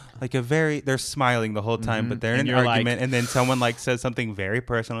into like a they're smiling the whole time, but they're And in an you're like- argument, and then someone like says something very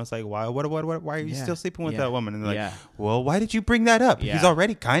personal. It's like, why are you Yeah, still sleeping with yeah, that woman? And they're yeah. like, well, why did you bring that up? He's Yeah.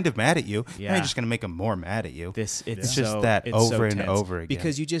 already kind of mad at you. Now Yeah. you're just gonna make him more mad at you. It's It's just so- that it's over so and tense over again.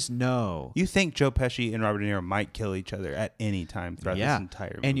 because you just know. You think Joe Pesci and Robert De Niro might kill each other at any time throughout this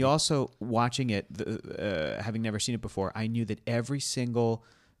entire movie. And you also watching it, having never seen it before, I knew that every single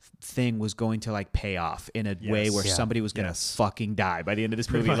thing was going to like pay off in a way Yes. where Yeah. somebody was gonna Yes. fucking die by the end of this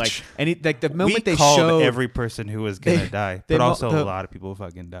Pretty movie. much. Like, and like the moment we they called showed every person who was gonna They- die, they but mo- also the- a lot of people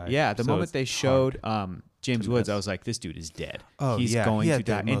fucking died. yeah, the So moment it's they hard. showed James to Woods, miss. I was like, this dude is dead. Oh, He's yeah. going he to had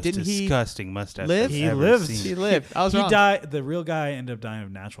die. the And most didn't he disgusting mustache live? I've He ever lived. seen. He lived. I was he wrong. died. The real guy ended up dying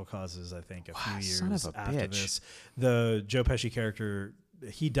of natural causes, I think, a few years son of a after bitch. this. The Joe Pesci character,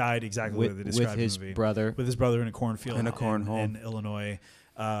 he died exactly the way they with described his the movie. brother. With his brother in a cornfield In a cornhole. in Illinois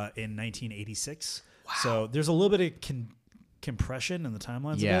in 1986. So there's a little bit of compression in the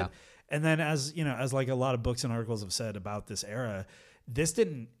timelines Yeah. of it. And then as you know, as like a lot of books and articles have said about this era, this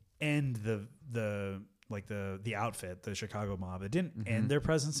didn't end the outfit, the Chicago mob. It didn't end their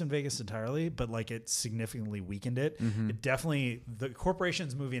presence in Vegas entirely, but like it significantly weakened it. It definitely, the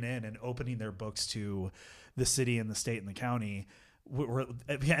corporations moving in and opening their books to the city and the state and the county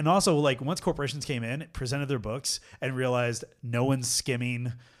and also like once corporations came in, presented their books and realized no one's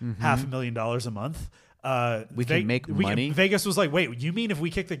skimming $500,000 a month. We can make money? Vegas was like, wait, you mean if we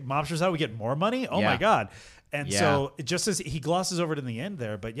kick the mobsters out, we get more money? Oh my Yeah. God. And Yeah. so just as he glosses over it in the end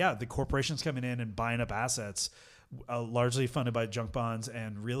there, but yeah, the corporations coming in and buying up assets, largely funded by junk bonds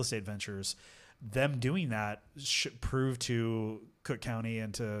and real estate ventures, them doing that prove to Cook County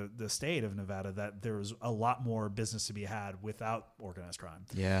and to the state of Nevada that there was a lot more business to be had without organized crime.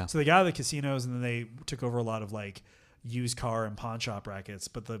 Yeah. So they got out of the casinos and then they took over a lot of like used car and pawn shop rackets,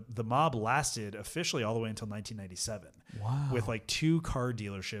 but the mob lasted officially all the way until 1997. Wow. With like 2 car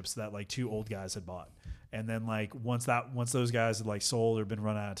dealerships that like 2 old guys had bought. And then like once those guys had like sold or been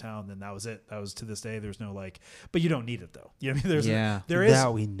run out of town, then that was it. That was to this day. There's no like, but you don't need it though. You know what I mean? There is.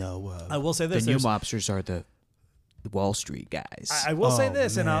 that we know of. I will say The this. new there's- mobsters are the Wall Street guys. I will say Oh,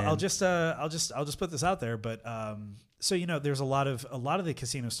 this, and I'll man. just put this out there. But so you know, there's a lot of the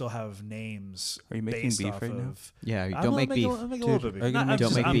casinos still have names. Are you making based beef off right now? of, yeah, I'm don't gonna make beef. I'm making a little Dude, bit are of you beef. gonna make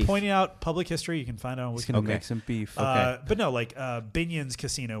Don't make I'm beef. pointing out public history. You can find it on He's Wikipedia. gonna make some beef. But no, like Binion's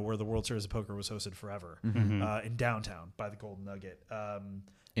Casino, where the World Series of Poker was hosted forever, Mm-hmm. in downtown by the Golden Nugget.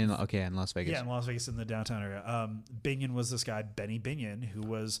 In Las Vegas. Yeah, in Las Vegas in the downtown area. Binion was this guy, Benny Binion, who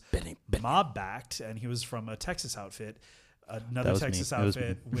was mob backed, and he was from a Texas outfit, another That was Texas me. That was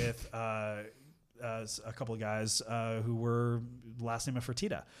outfit with a couple of guys who were last name of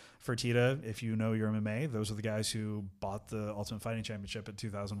Fertitta. Fertitta, if you know your MMA, those are the guys who bought the Ultimate Fighting Championship in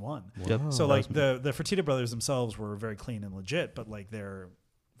 2001. Yep. So like the Fertitta brothers themselves were very clean and legit, but like their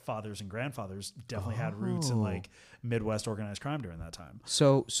fathers and grandfathers definitely had roots in like Midwest organized crime during that time.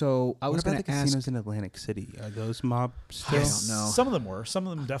 So I What was about going the to ask. casinos in Atlantic City? Are those mob still? I don't know. Some of them were. Some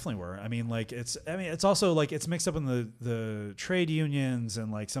of them definitely were. I mean, it's also like it's mixed up in the trade unions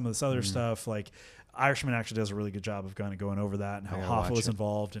and like some of this other stuff. Like Irishman actually does a really good job of kind of going over that and how gotta Hoffa watch was it.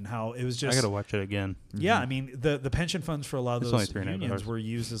 involved and how it was just. I gotta watch it again. Yeah, I mean the pension funds for a lot of It's only those 3.5 unions hours. were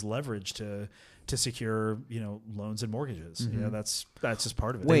used as leverage to secure loans and mortgages. That's just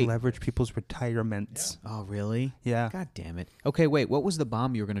part of it. Wait. They leverage people's retirements. Oh, really? Yeah. God damn it. Okay, wait. What was the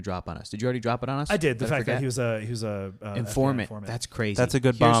bomb you were going to drop on us? Did you already drop it on us? I did. The Did I fact that forget? he was a FBI informant. That's crazy. That's a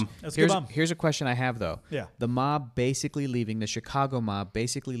good Here's- bomb. That's a good bomb. Here's a question I have though. Yeah. The mob basically leaving the Chicago mob,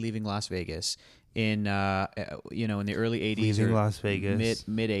 basically leaving Las Vegas in in the early 80s Leaving or Las Vegas.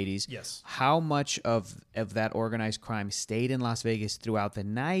 mid 80s. Yes. How much of that organized crime stayed in Las Vegas throughout the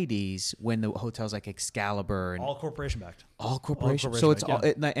 90s when the hotels like Excalibur and All corporation backed. all corporation? corporation So it's backed,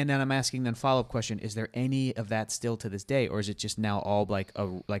 all, and then I'm asking then follow up question: is there any of that still to this day, or is it just now all like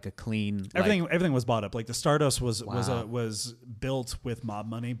a clean Everything was bought up. Like the Stardust was Wow. was built with mob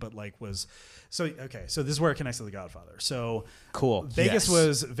money, but so this is where it connects to The Godfather. So Cool. Vegas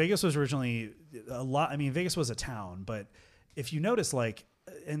Yes. was originally a lot. I mean, Vegas was a town, but if you notice,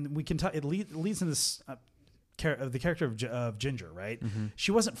 and we can talk, it leads in this. The character of Ginger, right?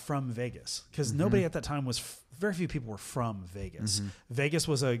 She wasn't from Vegas because nobody at that time very few people were from Vegas. Vegas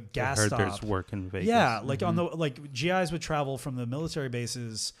was a gas I heard stop. there's work in Vegas. Yeah, on the GIs would travel from the military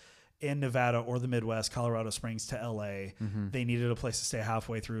bases in Nevada or the Midwest, Colorado Springs to LA. They needed a place to stay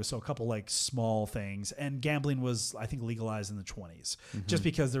halfway through, so a couple small things. And gambling was, I think, legalized in the 20s, just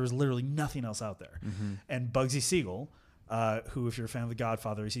because there was literally nothing else out there. And Bugsy Siegel, who, if you're a fan of The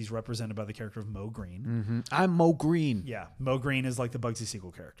Godfather, he's represented by the character of Mo Green. I'm Mo Green. Yeah, Mo Green is like the Bugsy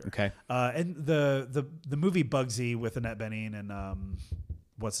Siegel character. Okay. And the movie Bugsy with Annette Bening and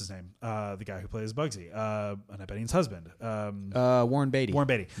what's his name? The guy who plays Bugsy, Annette Bening's husband. Warren Beatty. Warren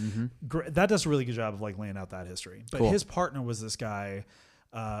Beatty. That does a really good job of laying out that history. But Cool. his partner was this guy,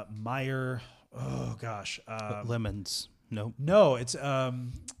 Meyer. Oh gosh. Lemons. Nope. No, it's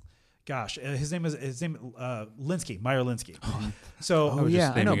his name Linsky, Meyer Linsky. So Oh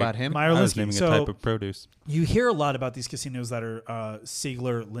yeah, I know about him. Meyer I was Linsky. naming So a type of produce. you hear a lot about these casinos that are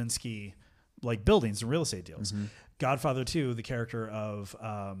Siegler Linsky buildings and real estate deals. Godfather 2, the character of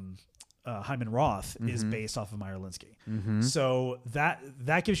Hyman Roth is based off of Meyer Linsky. So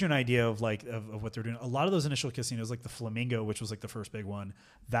that gives you an idea of what they're doing. A lot of those initial casinos, like the Flamingo, which was the first big one,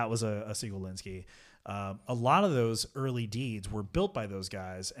 that was a Siegel Linsky. A lot of those early deeds were built by those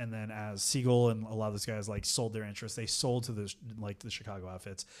guys, and then as Siegel and a lot of those guys sold their interest, they sold to the Chicago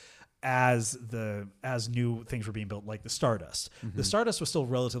outfits as new things were being built, like the Stardust. The Stardust was still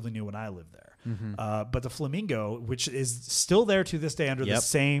relatively new when I lived there, but the Flamingo, which is still there to this day under the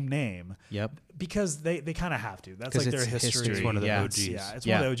same name, because they kind of have to. That's 'Cause their it's history. history. It's one of the Yeah. OGs. Yeah, it's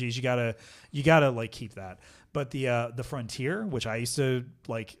one of the OGs. You gotta keep that. But the Frontier, which I used to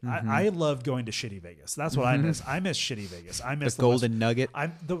I loved going to shitty Vegas. That's what I miss. I miss shitty Vegas. I miss The Golden Nugget.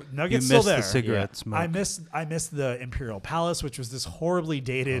 The You Nugget's missed still there. the cigarette smoke. I miss the Imperial Palace, which was this horribly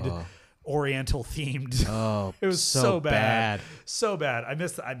dated Oriental themed. Oh, it was so so bad. bad. So bad. I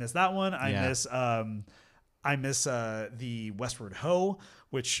miss that one. Yeah. I miss the Westward Ho,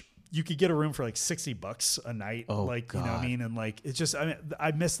 which you could get a room for $60 a night. Oh, You know what I God. mean? And it's just,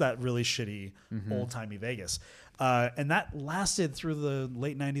 I miss that really shitty old timey Vegas. And that lasted through the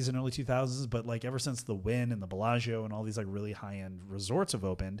late 90s and early 2000s. But ever since the Wynn and the Bellagio and all these really high end resorts have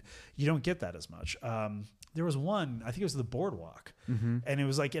opened, you don't get that as much. There was one, I think it was the Boardwalk, and it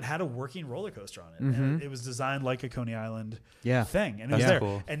was it had a working roller coaster on it, and it was designed like a Coney Island thing, and it was That's there.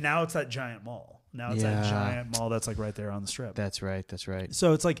 cool. And now it's that giant mall. Now it's that giant mall that's right there on the Strip. That's right. That's right.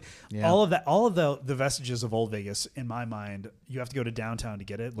 So it's Yeah. all of the vestiges of old Vegas, in my mind, you have to go to downtown to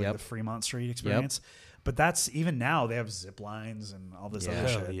get it, Yep. the Fremont Street experience. But that's even now they have zip lines and all this other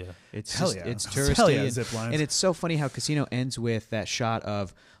Hell shit. yeah. It's Hell just, yeah. it's Hell touristy yeah, and, zip lines. and it's so funny how Casino ends with that shot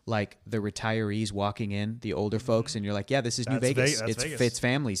of the retirees walking in, the older folks, and you're like, yeah, this is New That's Vegas. That's It's Vegas. fits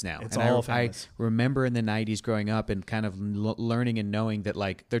families now. It's and all I families. remember in the 90s growing up and kind of learning and knowing that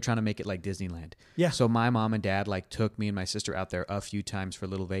they're trying to make it like Disneyland. Yeah. So my mom and dad took me and my sister out there a few times for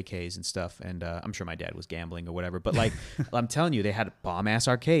little vacays and stuff, and I'm sure my dad was gambling or whatever, but I'm telling you, they had bomb ass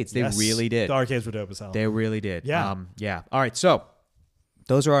arcades. They Yes. really did. The arcades were dope as hell. They really did. Yeah. Yeah. All right. So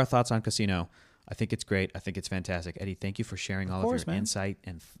those are our thoughts on Casino. I think it's great. I think it's fantastic. Eddie, thank you for sharing all course, of your man. insight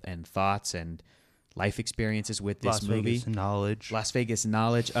and thoughts and life experiences with this Las movie. Vegas knowledge. Las Vegas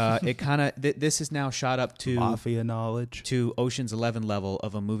knowledge. It kind of this is now shot up to Mafia knowledge. Ocean's 11 level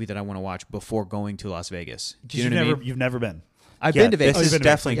of a movie that I want to watch before going to Las Vegas. Do you You've know what I never mean? you've never been. I've Yeah, been to Vegas. This is been to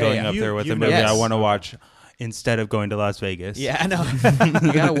Vegas. definitely Yeah, going yeah. up there with a You've movie never- I Yes. want to watch instead of going to Las Vegas. Yeah, I know.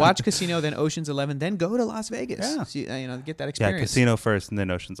 You gotta watch Casino, then Ocean's 11, then go to Las Vegas. Yeah. So, get that Yeah, experience. Casino first and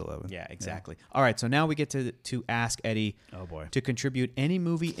then Ocean's 11. Yeah, exactly. All right, so now we get to ask Eddie Oh boy. to contribute any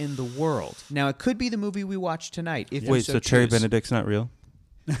movie in the world. Now, it could be the movie we watch tonight. If you Wait, so Terry choose. Benedict's not real?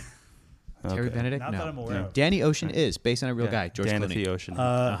 Terry Okay. Benedict? Not No. that I'm aware of. Danny Ocean is based on a real guy, George Dan Clooney. the Ocean.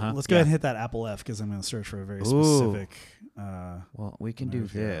 Let's go ahead and hit that Apple F because I'm going to search for a very specific. Well, we can do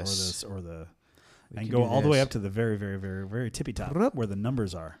move here, this. or the. We And can go do all the way this. up to the very, very, very, very tippy top where the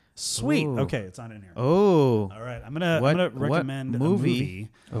numbers are. Sweet. Ooh. Okay, it's not in here. Oh. All right, I'm gonna What recommend movie? a movie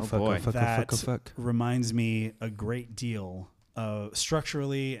Oh, fuck, boy. oh, fuck, oh, that fuck, oh, fuck. reminds me a great deal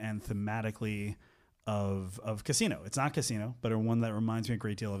structurally and thematically of Casino. It's not Casino, but one that reminds me a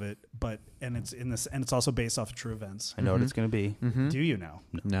great deal of it. And it's also based off of true events. I know what it's going to be. Do you know?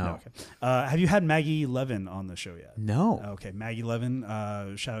 No. Okay. Have you had Maggie Levin on the show yet? No. Okay, Maggie Levin.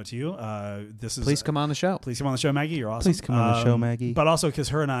 Shout out to you. This is Please come on the show. Please come on the show, Maggie. You're awesome. Please come on the show, Maggie. But also because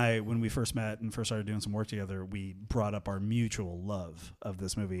her and I, when we first met and first started doing some work together, we brought up our mutual love of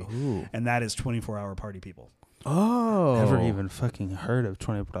this movie, Ooh. and that is 24-Hour Party People. Oh. Never even fucking heard of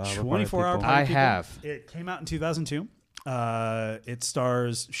 24 Hour 24-Hour People. Party I People. have. It came out in 2002. It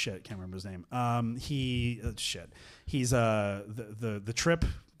stars can't remember his name. He's the Trip,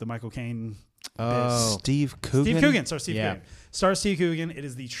 the Michael Caine. Oh. Steve Coogan? Steve Coogan. Stars Steve Yeah. Coogan. Stars Steve Coogan. It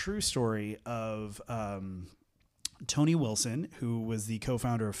is the true story of Tony Wilson, who was the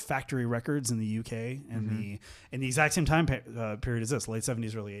co-founder of Factory Records in the UK, and in the exact same time period as this, late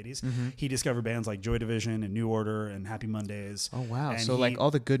 70s, early 80s. He discovered bands like Joy Division and New Order and Happy Mondays. Oh, wow. And So, like,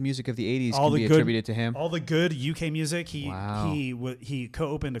 all the good music of the 80s all can the be good- attributed to him? all the good UK music. Wow. He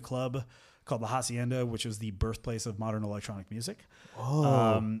co-opened a club called the Hacienda, which was the birthplace of modern electronic music.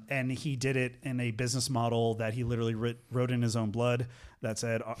 And he did it in a business model that he literally wrote in his own blood that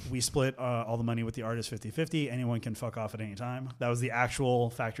said, we split all the money with the artist 50-50. Anyone can fuck off at any time. That was the actual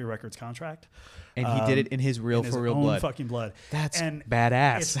Factory Records contract. And he did it in his real, In his for real own blood. fucking blood. That's and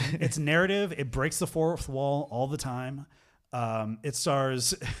badass. It's narrative. It breaks the fourth wall all the time. It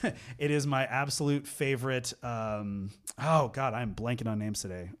stars. It is my absolute favorite. Oh God, I'm blanking on names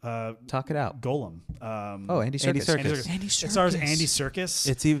today. Talk it out. Golem. Andy Serkis. Andy Serkis. Andy It stars Serkis. Andy Serkis.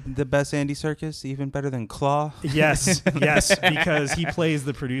 It's even the best Andy Serkis, even better than Claw. Yes, because he plays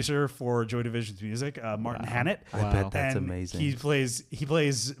the producer for Joy Division's music, Martin Hannett. I Wow. bet that's And amazing. He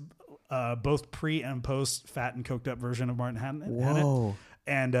plays both pre and post fat and coked up version of Martin Hannett. Whoa.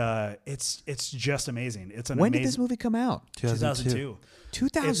 And it's just amazing. It's an When amazing. did this movie come out? 2002.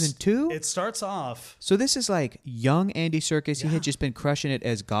 2002? It starts off. So this is like young Andy Serkis. He had just been crushing it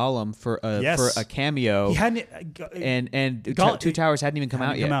as Gollum for a cameo. He hadn't. and Goll- Two Towers hadn't even come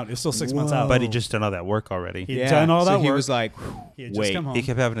out yet. It was still 6 months out. But he just done all that work already. He'd done all that so he work. was like, He had just wait. come home. He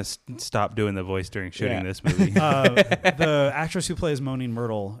kept having to stop doing the voice during shooting Yeah. this movie. The actress who plays Moaning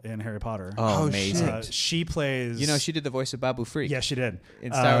Myrtle in Harry Potter. Oh, amazing. She plays. You know, she did the voice of Babu Freak. Yeah, she did.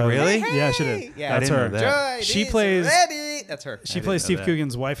 In Star Wars. Really? Yeah, she did. Yeah, That's I her. didn't know that. Joy She is plays- ready. That's her. She didn't plays know Steve that.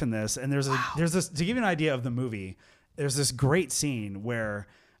 Coogan's wife in this, and there's this to give you an idea of the movie. There's this great scene where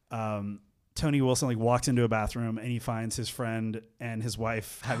Tony Wilson walks into a bathroom and he finds his friend and his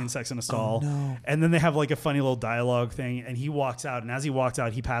wife having sex in a stall, and then they have a funny little dialogue thing, and he walks out, and as he walks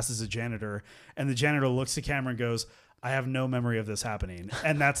out, he passes a janitor, and the janitor looks to camera and goes, "I have no memory of this happening,"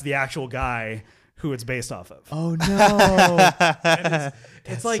 and that's the actual guy who it's based off of. Oh, no. And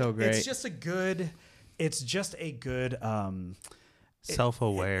it's like so great. it's just a good.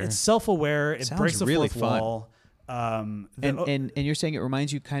 Self-aware. It's self-aware. It Sounds breaks the really fourth fun. wall. And you're saying it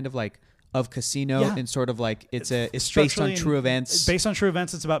reminds you kind of like of Casino Yeah. and sort of like it's based on structurally true events. Based on true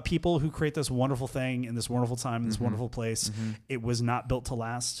events, it's about people who create this wonderful thing in this wonderful time, in this wonderful place. It was not built to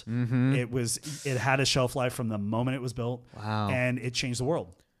last. It had a shelf life from the moment it was built. Wow. And it changed the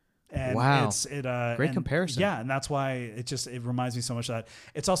world. And Wow. Great and- comparison. Yeah, and that's why it reminds me so much of that.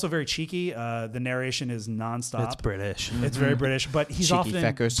 It's also very cheeky. The narration is nonstop. It's British. It's very British, but he's Cheeky often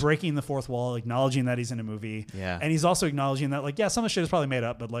feckers. breaking the fourth wall, acknowledging that he's in a movie. Yeah. And he's also acknowledging that, some of the shit is probably made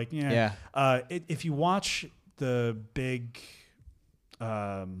up, but Yeah. if you watch the big,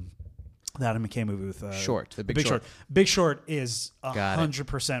 the Adam McKay movie with Short, The Big Short. Big Short is Got it.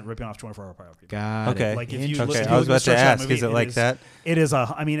 100% ripping off 24-Hour Party. Got Okay. it. Like if you Interesting. listen Okay, I was to about to search that ask, movie, is it like that? It is and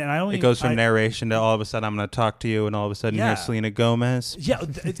I don't. It even- goes from I- narration to all of a sudden I'm going to talk to you, and all of a sudden Yeah. here's Selena Gomez. Yeah,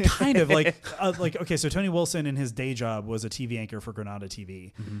 it's kind of okay. So Tony Wilson in his day job was a TV anchor for Granada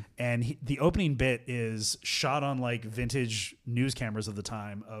TV, and the opening bit is shot on vintage news cameras of the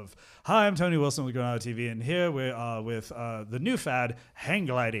time. Of hi, I'm Tony Wilson with Granada TV, and here we are with the new fad hang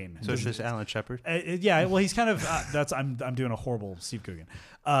gliding. So it's just Alan Shepard. Yeah, well, he's kind of I'm doing a horrible Steve Coogan.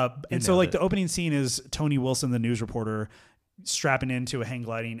 And so like the opening scene is Tony Wilson, the news reporter, strapping into a hang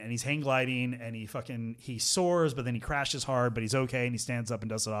gliding, and he's hang gliding, and he soars, but then he crashes hard, but he's okay, and he stands up and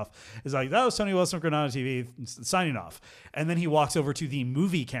dusts it off. It's like, that was Tony Wilson from Granada TV signing off. And then he walks over to the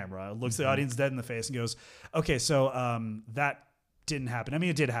movie camera, looks the audience dead in the face, and goes, okay, so that didn't happen. I mean,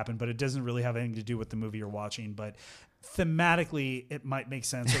 it did happen, but it doesn't really have anything to do with the movie you're watching. But thematically, it might make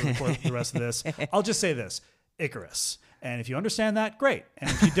sense for the rest of this. I'll just say this: Icarus. And if you understand that, great. And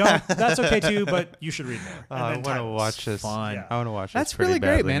if you don't, that's okay too. But you should read more. I want to watch this. Fun. Yeah. I want to watch That's this. That's really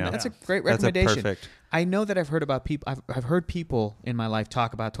great, man. Now. That's a great recommendation. That's perfect. I know that I've heard about people. I've heard people in my life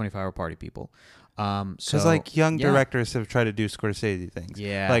talk about 24-Hour Party People. Because like young directors have tried to do Scorsese things.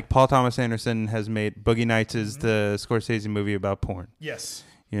 Yeah. Like Paul Thomas Anderson has made Boogie Nights is the Scorsese movie about porn. Yes.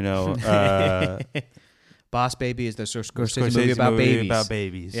 You know, Boss Baby is the Scorsese movie about babies. About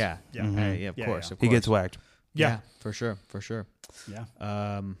babies. Yeah. Yeah. Yeah, of course. He gets whacked. Yeah, for sure.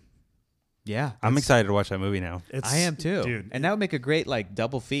 Yeah. Yeah. I'm excited to watch that movie now. I am too. Dude. And that would make a great like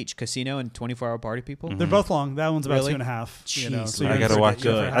double feature, Casino and 24-Hour Party People. They're both long. That one's about Really? 2.5. You know, Jeez, so I you're gotta gonna watch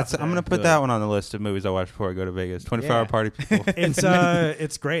forget it. for half I'm gonna the put Good. that one on the list of movies I watch before I go to Vegas. 24-Hour Party People. day.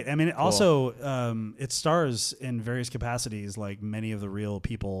 It's great. I mean, it also it stars in various capacities, like many of the real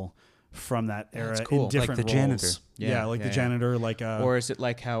people from that era That's cool. in different Like the roles. janitor. Yeah, like the janitor, like Or is it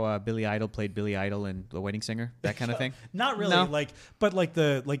like how Billy Idol played Billy Idol in The Wedding Singer? That kind of thing? not really No. but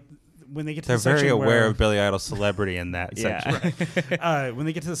when they get to They're the section very aware where, of Billy Idol's celebrity in that section. when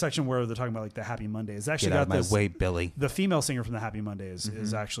they get to the section where they're talking about like the Happy Mondays, they actually Get out got of my this. way, Billy. The female singer from the Happy Mondays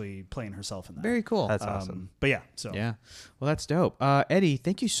is actually playing herself in that. Very cool. That's awesome. But yeah, so Yeah. Well, that's dope. Eddie,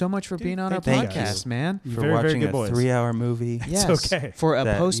 thank you so much for being on our thank podcast, you. man. For very, very watching good a boys. 3-hour movie. Yes. okay. For a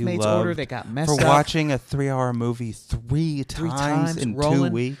that you Postmates order loved. that got messed For up. watching a 3-hour movie three times in 2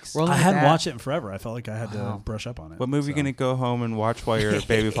 weeks. rolling I with hadn't that. watched it in forever. I felt like I had to Wow. brush up on it. What movie you so. gonna go home and watch while your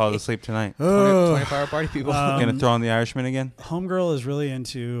baby falls asleep tonight? 24-Hour Party People. Gonna throw on The Irishman again? Homegirl is really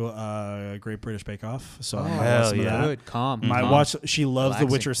into Great British Bake Off, so I might watch hell some of yeah. that. Good, calm. Might calm. watch. She loves the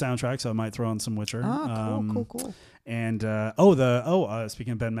Relaxing. Witcher soundtrack, so I might throw on some Witcher. Cool. And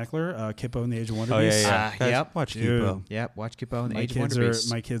speaking of Ben Meckler, Kippo and the Age of Wonder Oh yeah, Beasts. yeah. Guys, Yep. Watch Dude. Kipo. Yep, watch Kippo and the My Age of kids Wonder are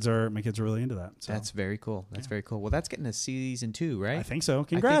Beasts. my kids are really into that. So. That's very cool. That's very cool. Well, that's getting a season 2, right? I think so.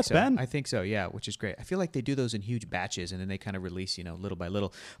 Congrats, Ben. I think so. Yeah, which is great. I feel like they do those in huge batches, and then they kind of release, little by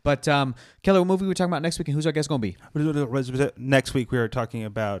little. But Keller, what movie we're talking about next week, and who's our guest going to be? Next week we are talking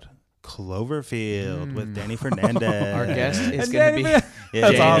about Cloverfield with Danny Fernandez. Our guest is going to be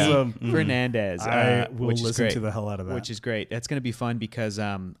That's Danny awesome. Fernandez. I will which is listen great. to the hell out of that. Which is great. That's going to be fun because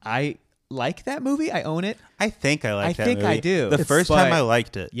I like that movie. I own it. I think I like that think movie. I do. The first time but- I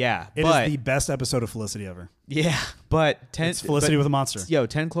liked it. Yeah, It but is the best episode of Felicity ever. yeah, but It's Felicity with a monster. Yo,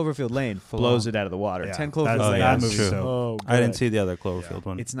 10 Cloverfield Lane blows it out of the water. Yeah, 10 that's- Cloverfield Oh, Lane. yeah, that that's movie's true. dope. Oh, I didn't good. see the other Cloverfield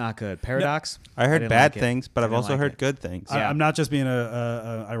one. It's not good. Paradox. I heard didn't bad like it. things, but I I've didn't also like heard it. good things. Yeah. I'm not just being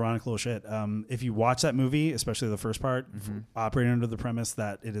a ironic little shit. If you watch that movie, especially the first part, operating under the premise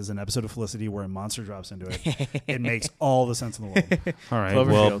that it is an episode of Felicity where a monster drops into it, it makes all the sense in the world. All right.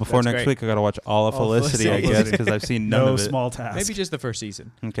 Cloverfield, Well, before that's next great. week, I got to watch all of Felicity, I Felicity. guess, because I've seen none No of it. small task. Maybe just the first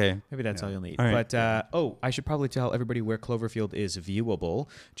season. Okay. Maybe that's all you'll need. All right. But I should probably tell everybody where Cloverfield is viewable,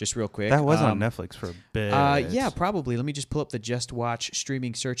 just real quick. That was on Netflix for a bit. Yeah, probably. Let me just pull up the Just Watch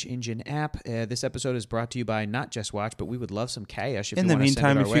streaming search engine app. This episode is brought to you by not Just Watch, but we would love some cash if In you the want to send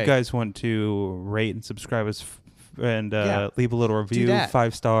meantime, it if our you way. guys want to rate and subscribe us and Yeah. leave a little review, that.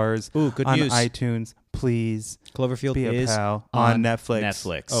 5 stars Ooh, good on news. iTunes, please Cloverfield be a is pal on Netflix.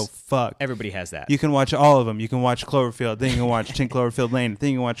 Netflix. Oh, fuck. Everybody has that. You can watch all of them. You can watch Cloverfield, then you can watch 10 Cloverfield Lane, then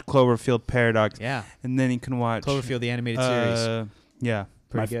you can watch Cloverfield Paradox, yeah. and then you can watch Cloverfield, the animated series. Yeah.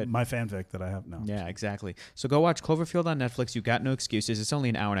 Pretty good. My fanfic that I have now. Yeah, exactly. So go watch Cloverfield on Netflix. You got no excuses. It's only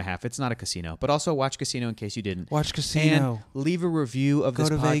an hour and a half. It's not a casino. But also watch Casino in case you didn't. Watch Casino. And leave a review of Go this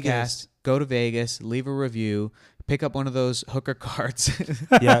to podcast. Vegas. Go to Vegas. Leave a review. Pick up one of those hooker cards.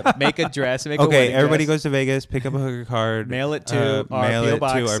 Yeah. Make a dress. Make a Okay, wedding everybody dress. goes to Vegas, pick up a hooker card. Mail it to our mail P.O. it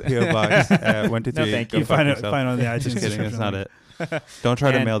box. to our P.O. Box. 123. No, thank Go You fuck find it yourself. on the iTunes. Just kidding. That's description not link. it. Don't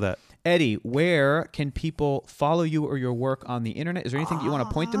try to And- mail that. Eddie, where can people follow you or your work on the internet? Is there anything that you want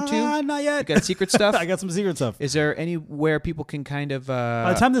to point them to? Not yet. You got secret stuff? I got some secret stuff. Is there anywhere people can kind of...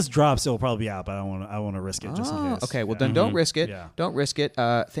 By the time this drops, it'll probably be out, but I want to risk it just in case. Okay, well Yeah. then don't risk it. Yeah. Don't risk it.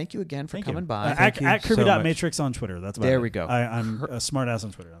 Thank you again for Thank coming you. by. At so Kirby.Matrix on Twitter. That's about There it. we go. I'm a smart ass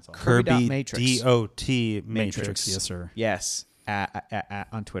on Twitter. That's all. Kirby.Matrix. Kirby.Matrix. Matrix. Yes, sir. Yes,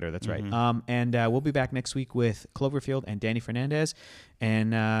 on Twitter. That's right. Mm-hmm. And we'll be back next week with Cloverfield and Danny Fernandez.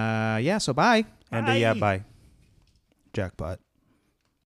 And so bye. And yeah, bye. Jackpot.